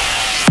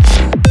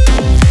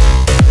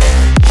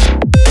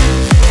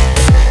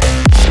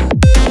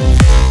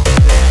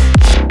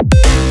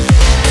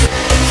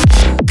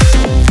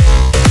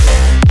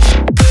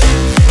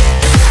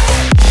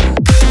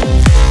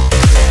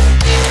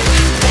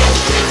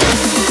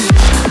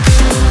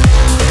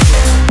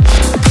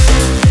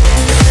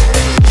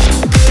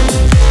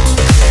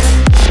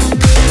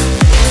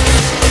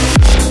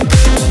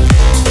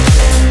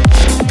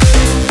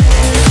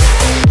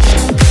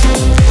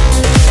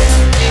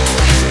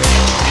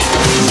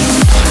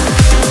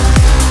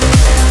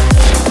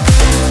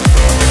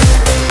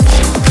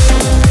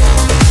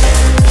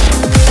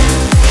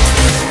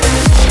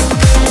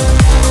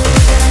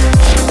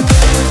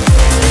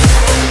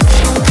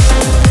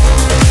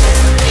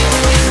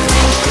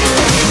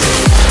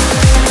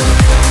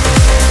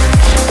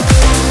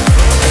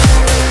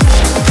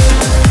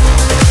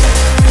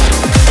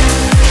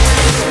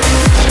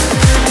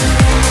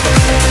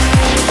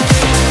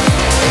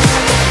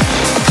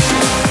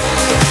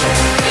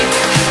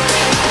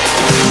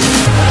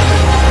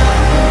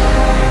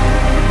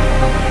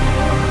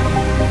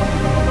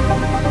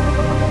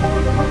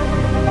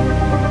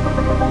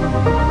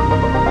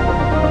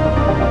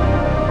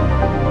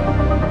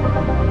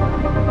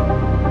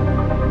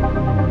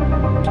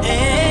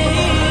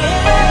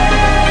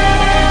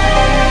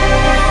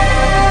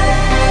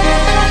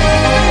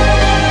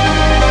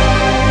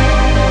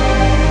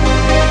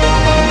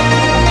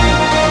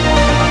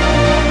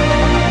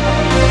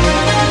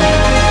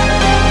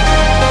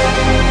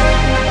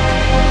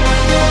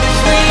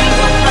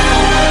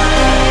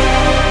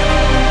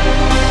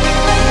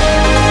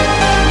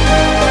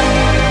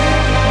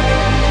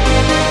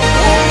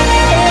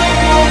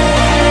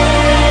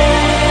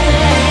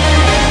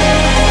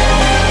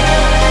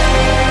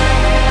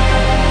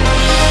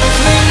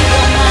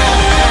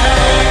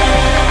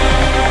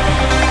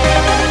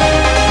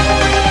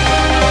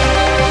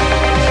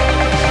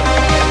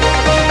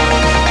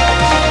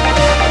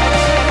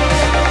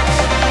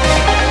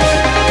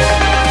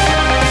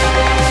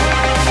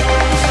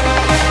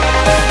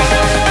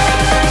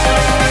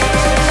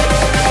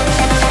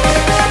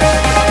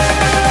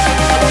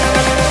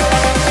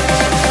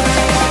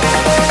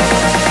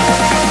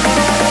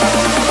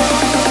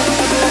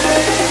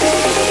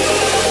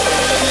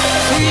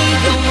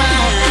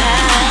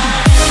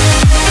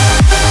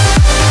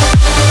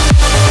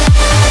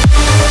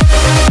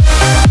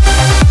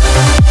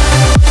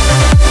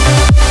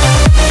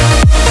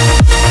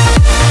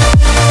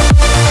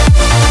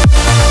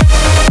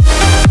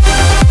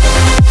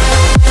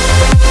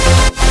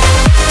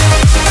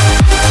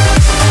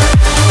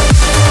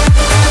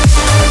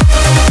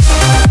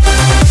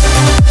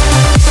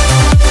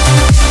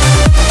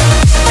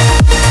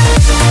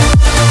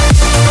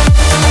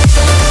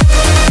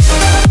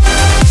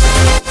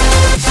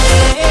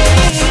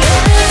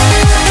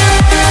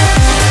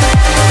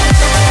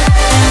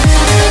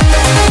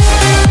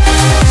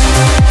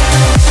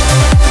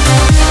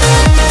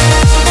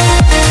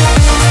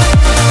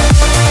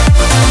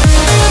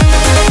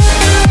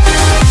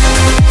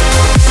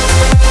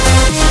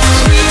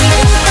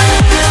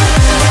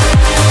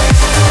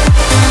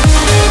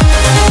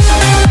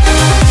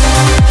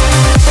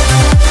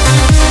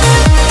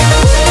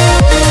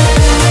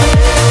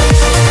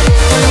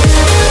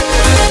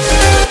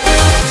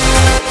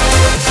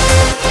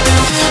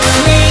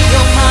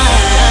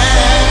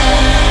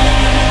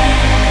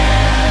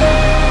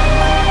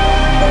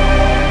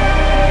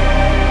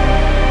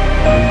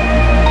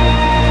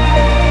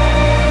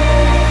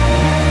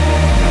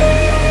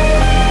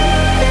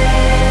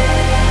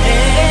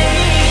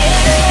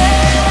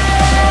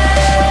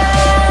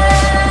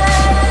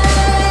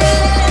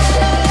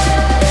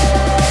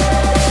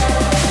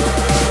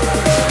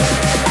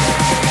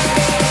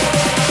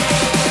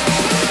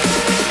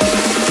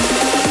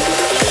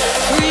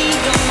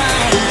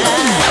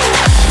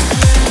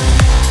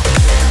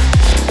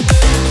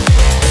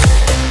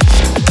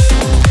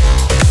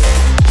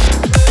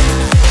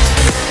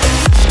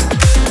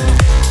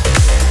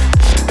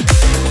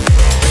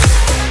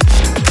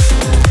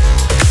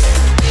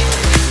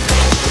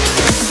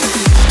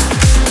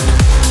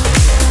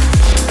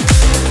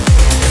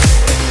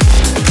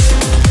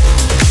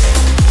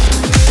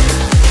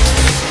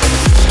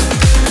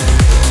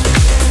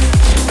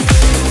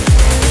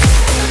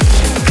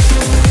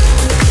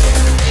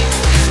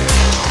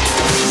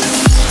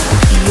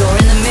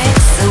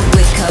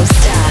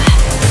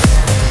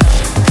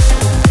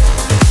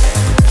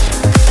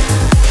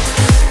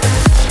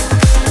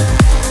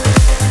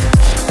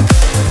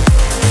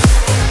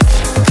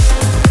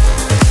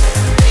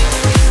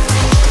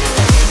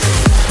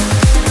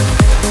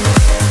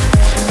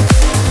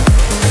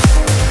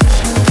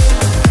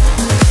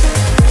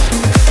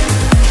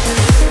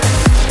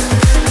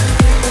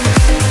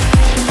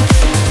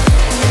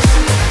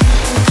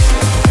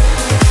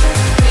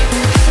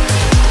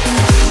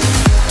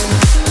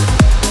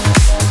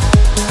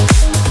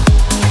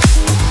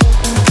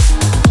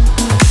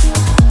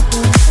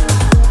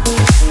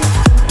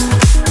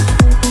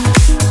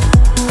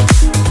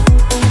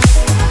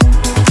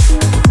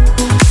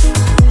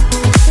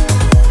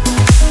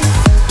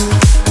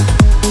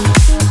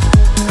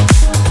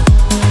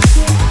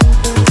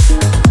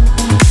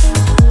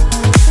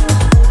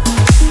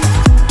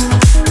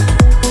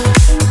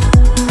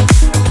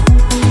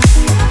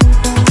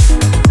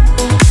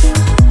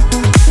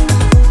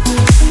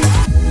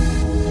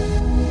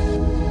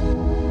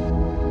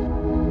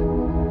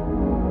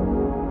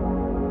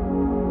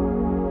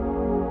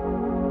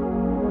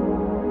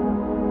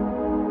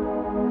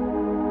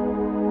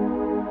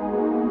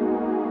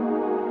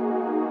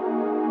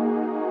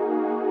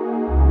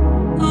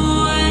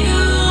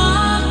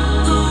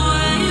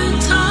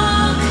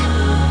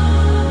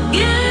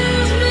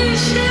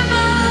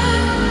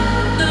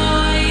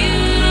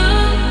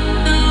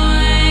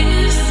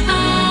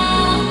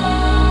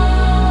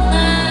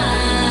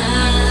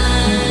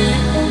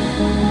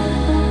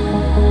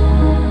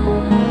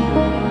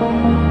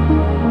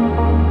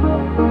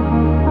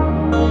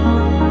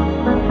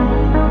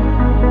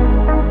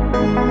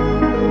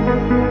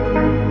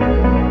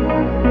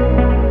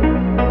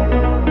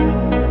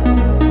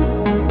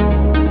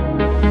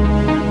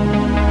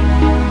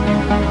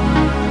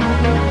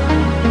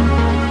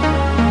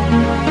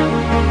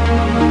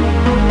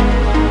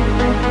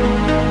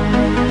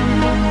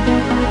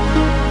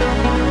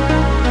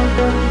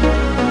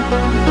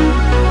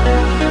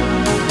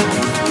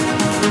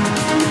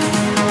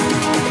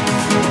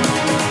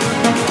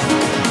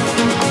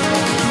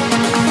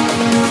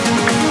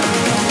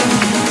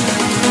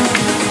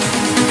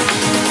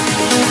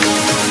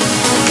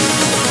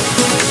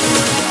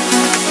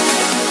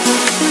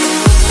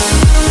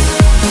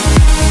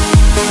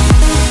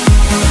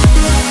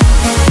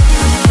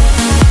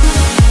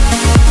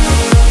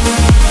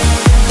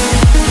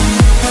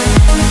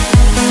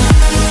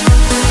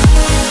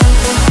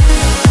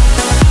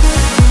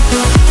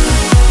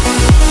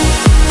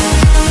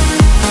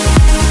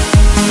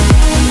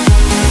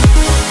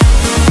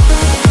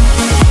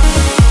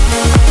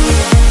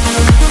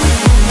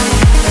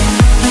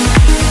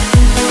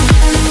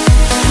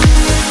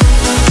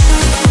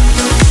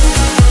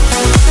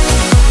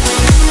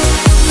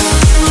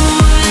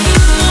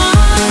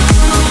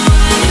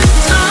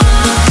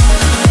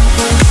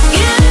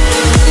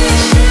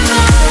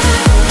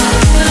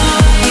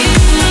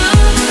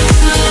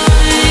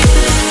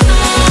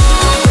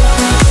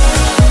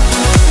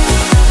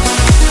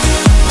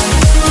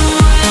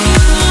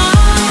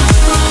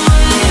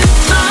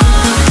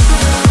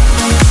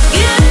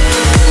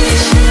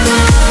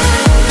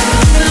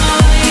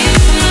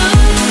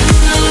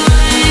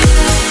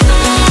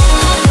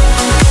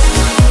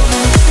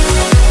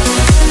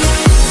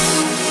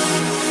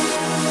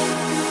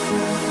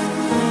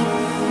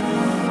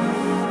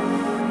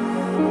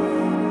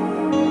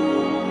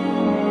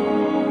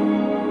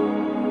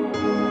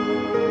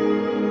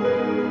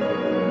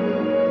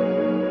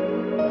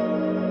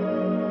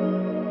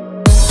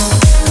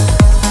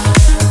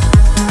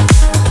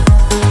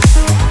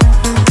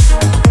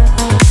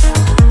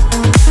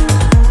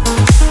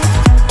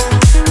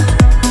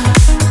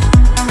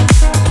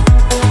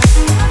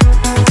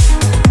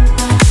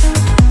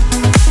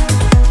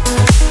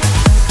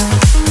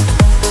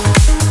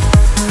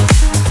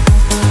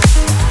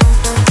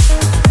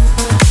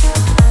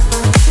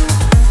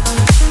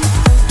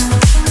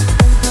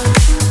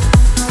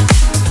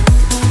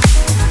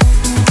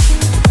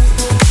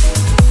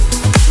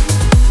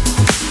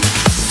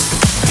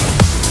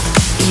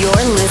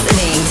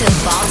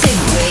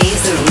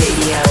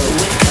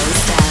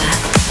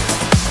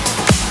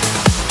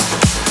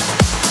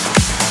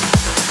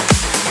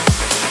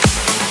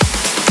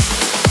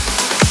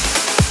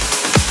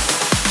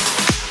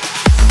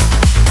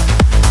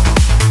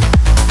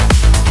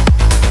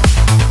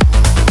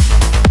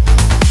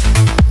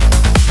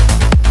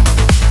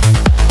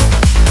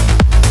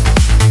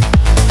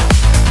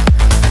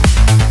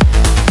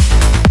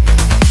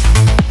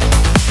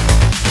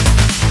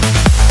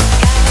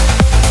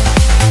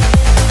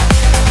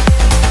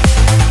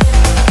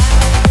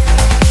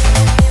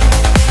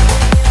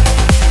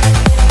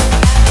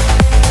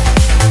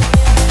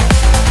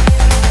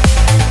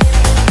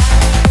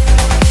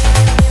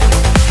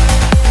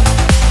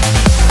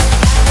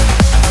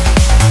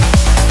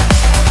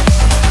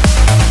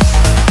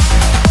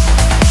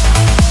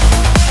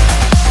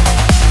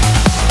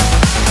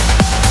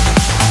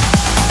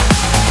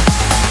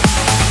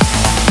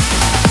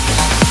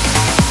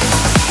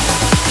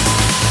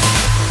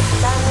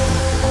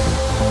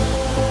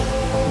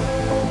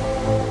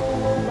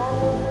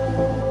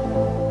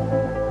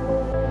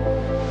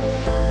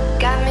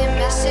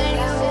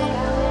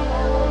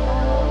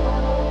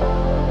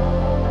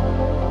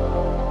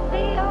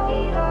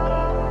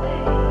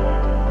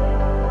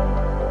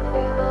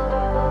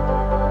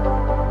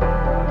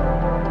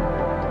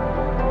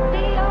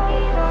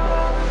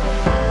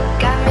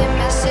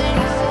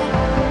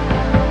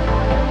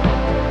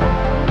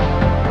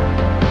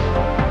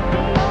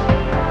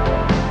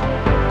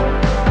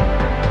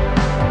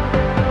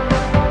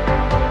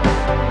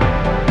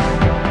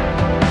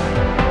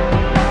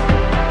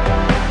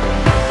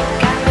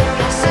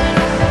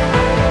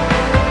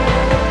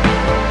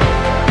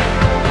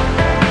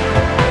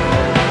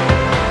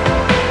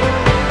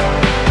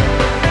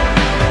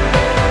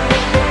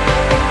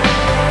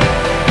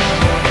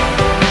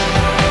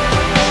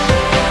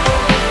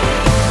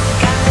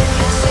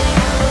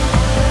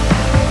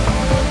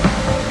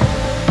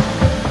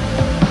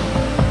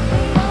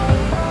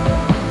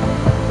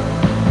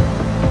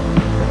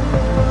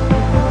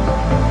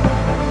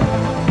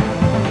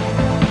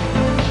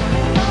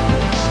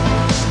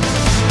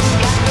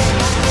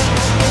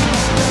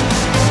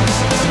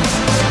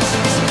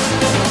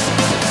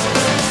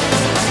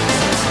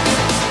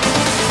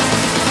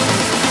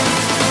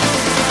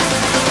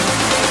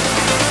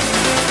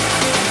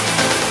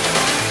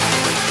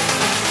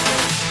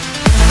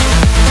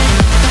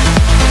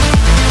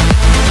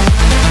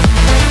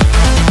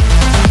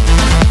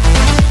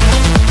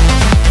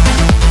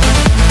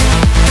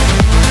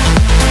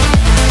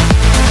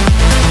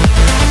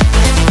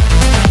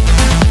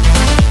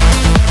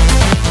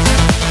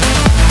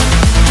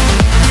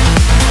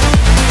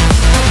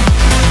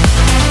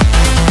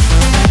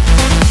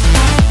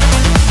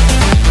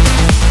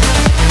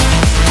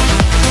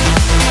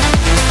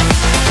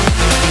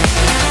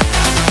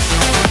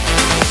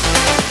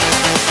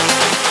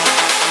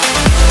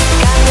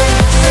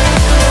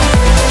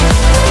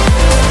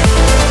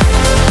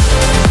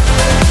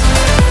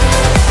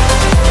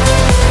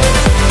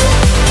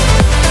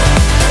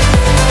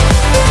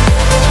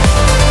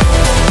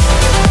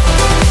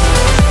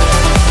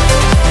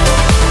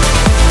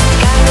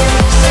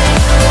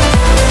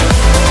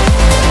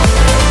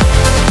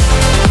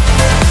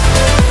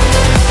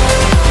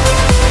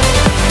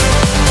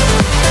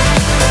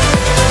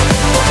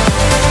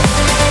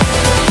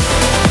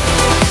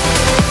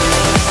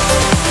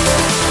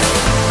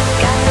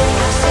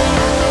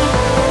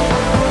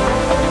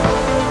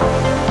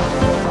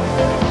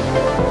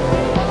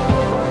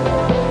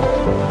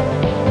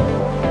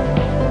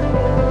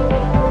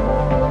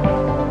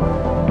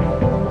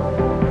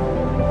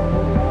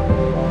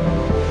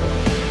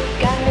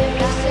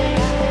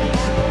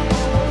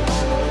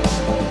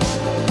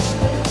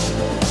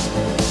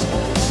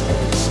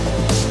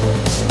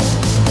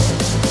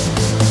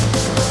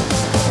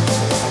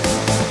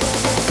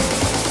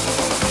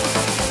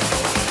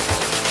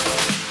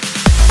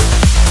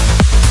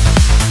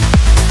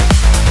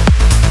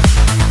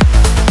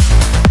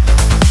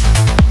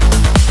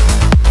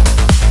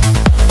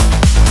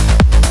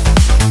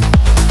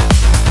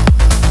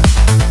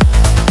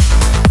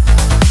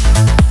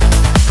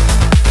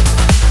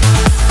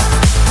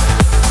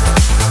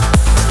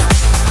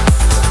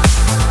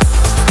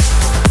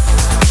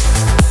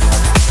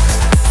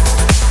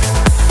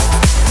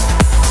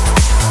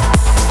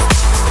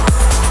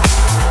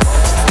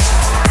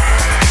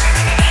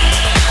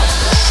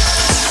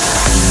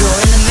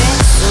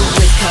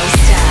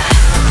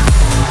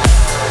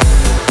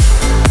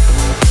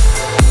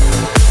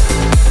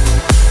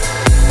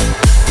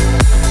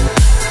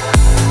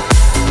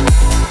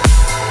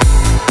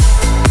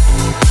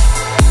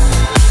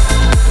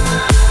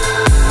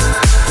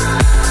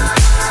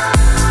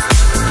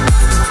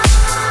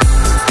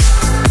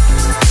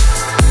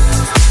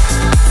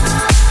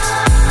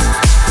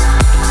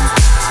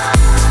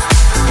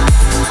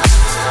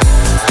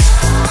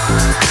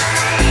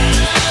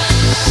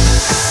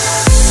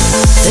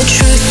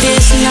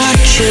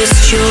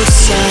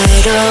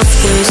 side of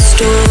the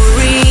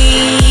story,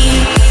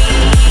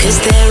 'cause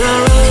there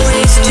are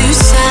always two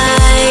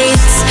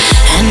sides,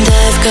 and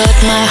I've got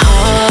my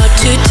heart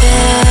to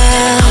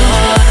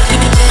tell.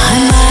 I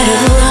might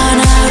have run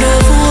out of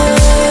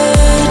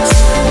words,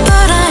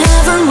 but I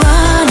haven't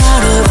run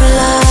out of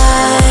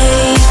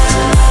light.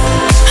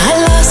 I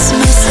lost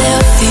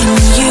myself in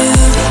you,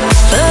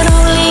 but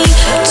only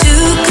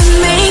two can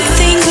make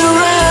things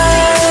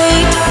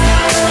right.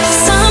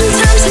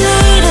 Sometimes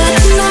late at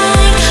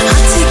night,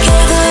 our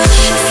together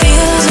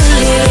feels a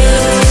little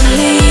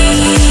lonely.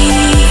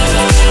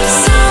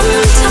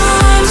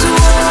 Sometimes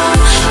warm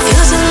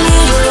feels a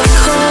little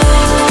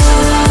cold.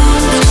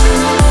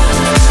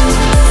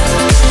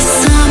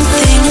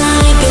 Something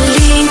I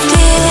believed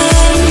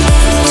in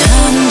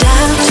turned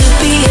out to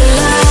be a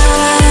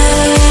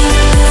lie.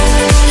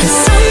 And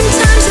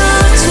sometimes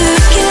all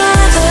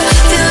together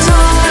feels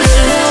all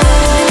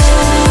alone.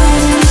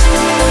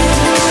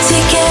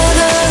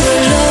 Together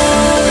alone.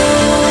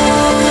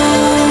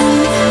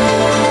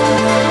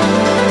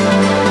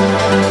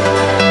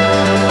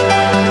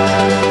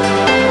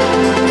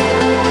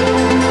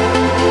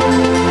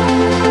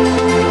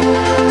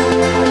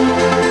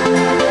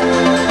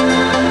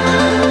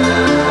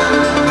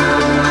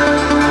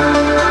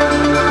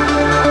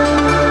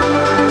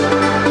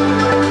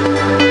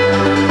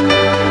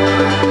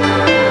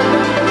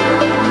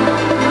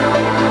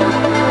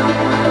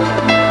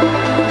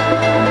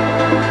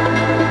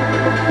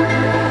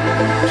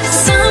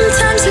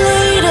 Sometimes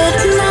late at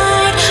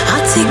night,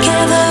 our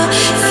together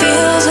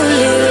feels a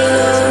little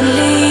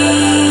lonely.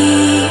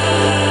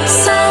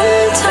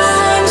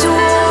 Sometimes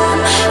warm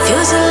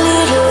feels a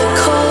little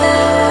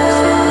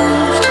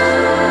cold.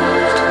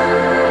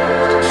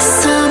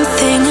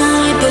 Something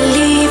I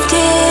believed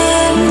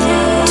in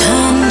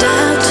turned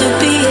out to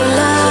be a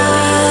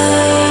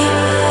lie.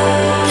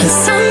 And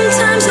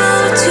sometimes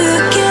all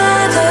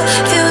together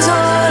feels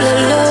all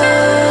alone.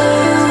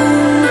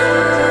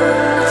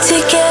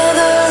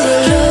 Together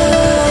alone.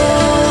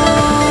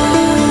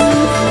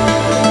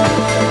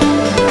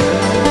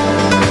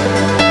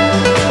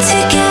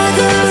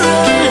 Together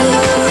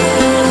alone.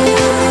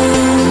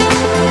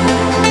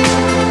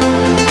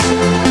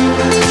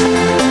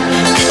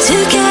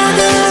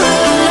 Together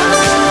alone.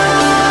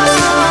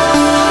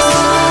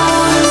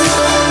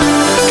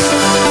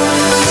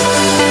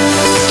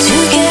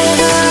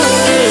 Together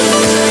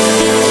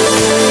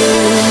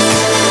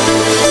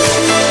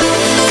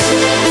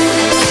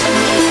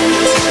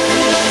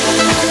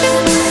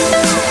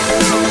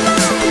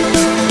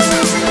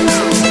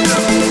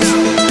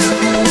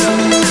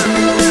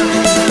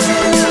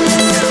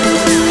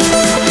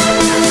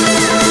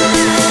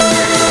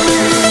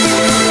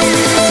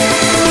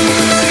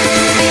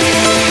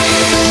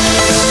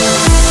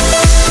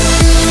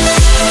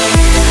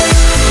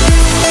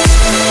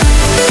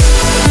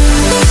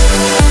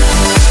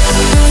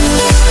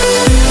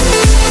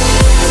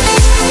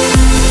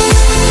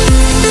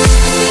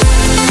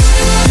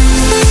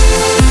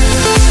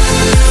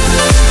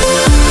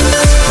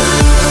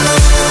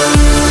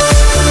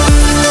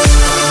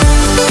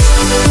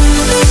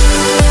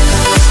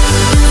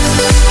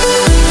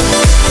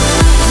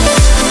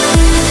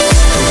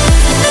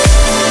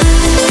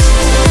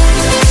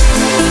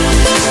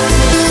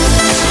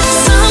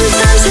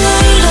Sometimes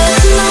late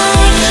at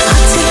night,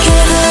 our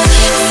together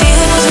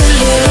feels a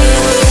little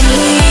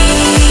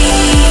lonely.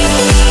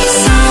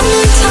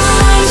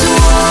 Sometimes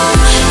warm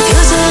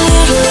feels a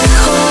little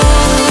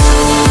cold.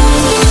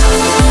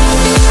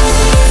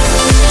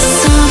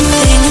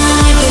 Something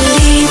I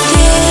believed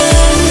in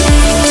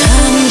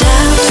turned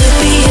out to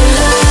be a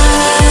lie.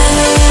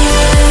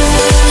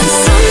 And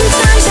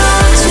sometimes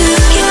all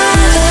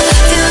together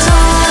feels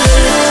all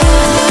alone.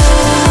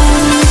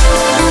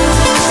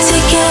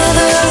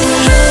 Together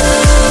alone.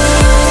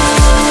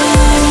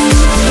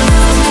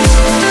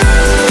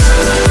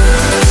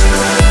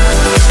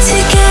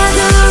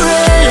 Together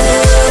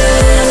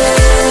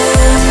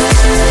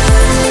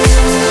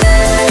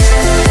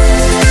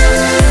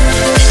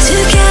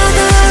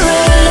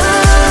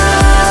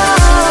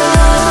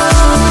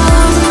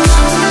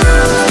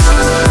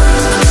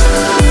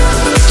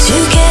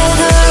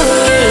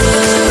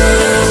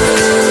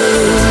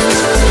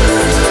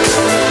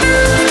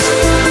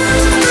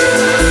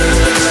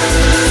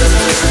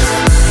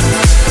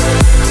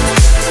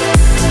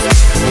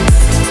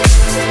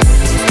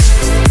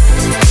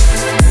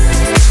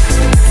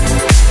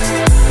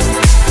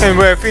And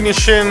we're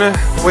finishing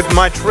with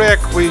my track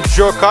with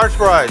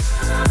Cartwright,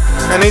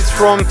 and it's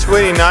from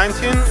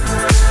 2019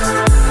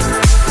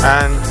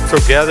 and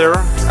Together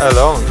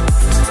Alone.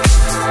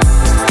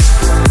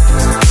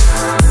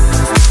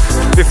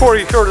 Before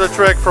you heard the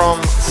track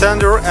from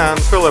Sendr and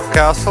Phillip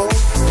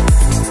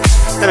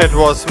and it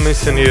was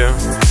Missing You.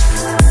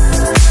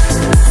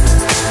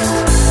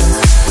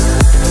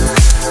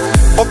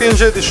 Hope you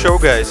enjoyed the show,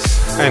 guys,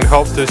 and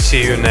hope to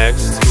see you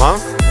next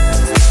month.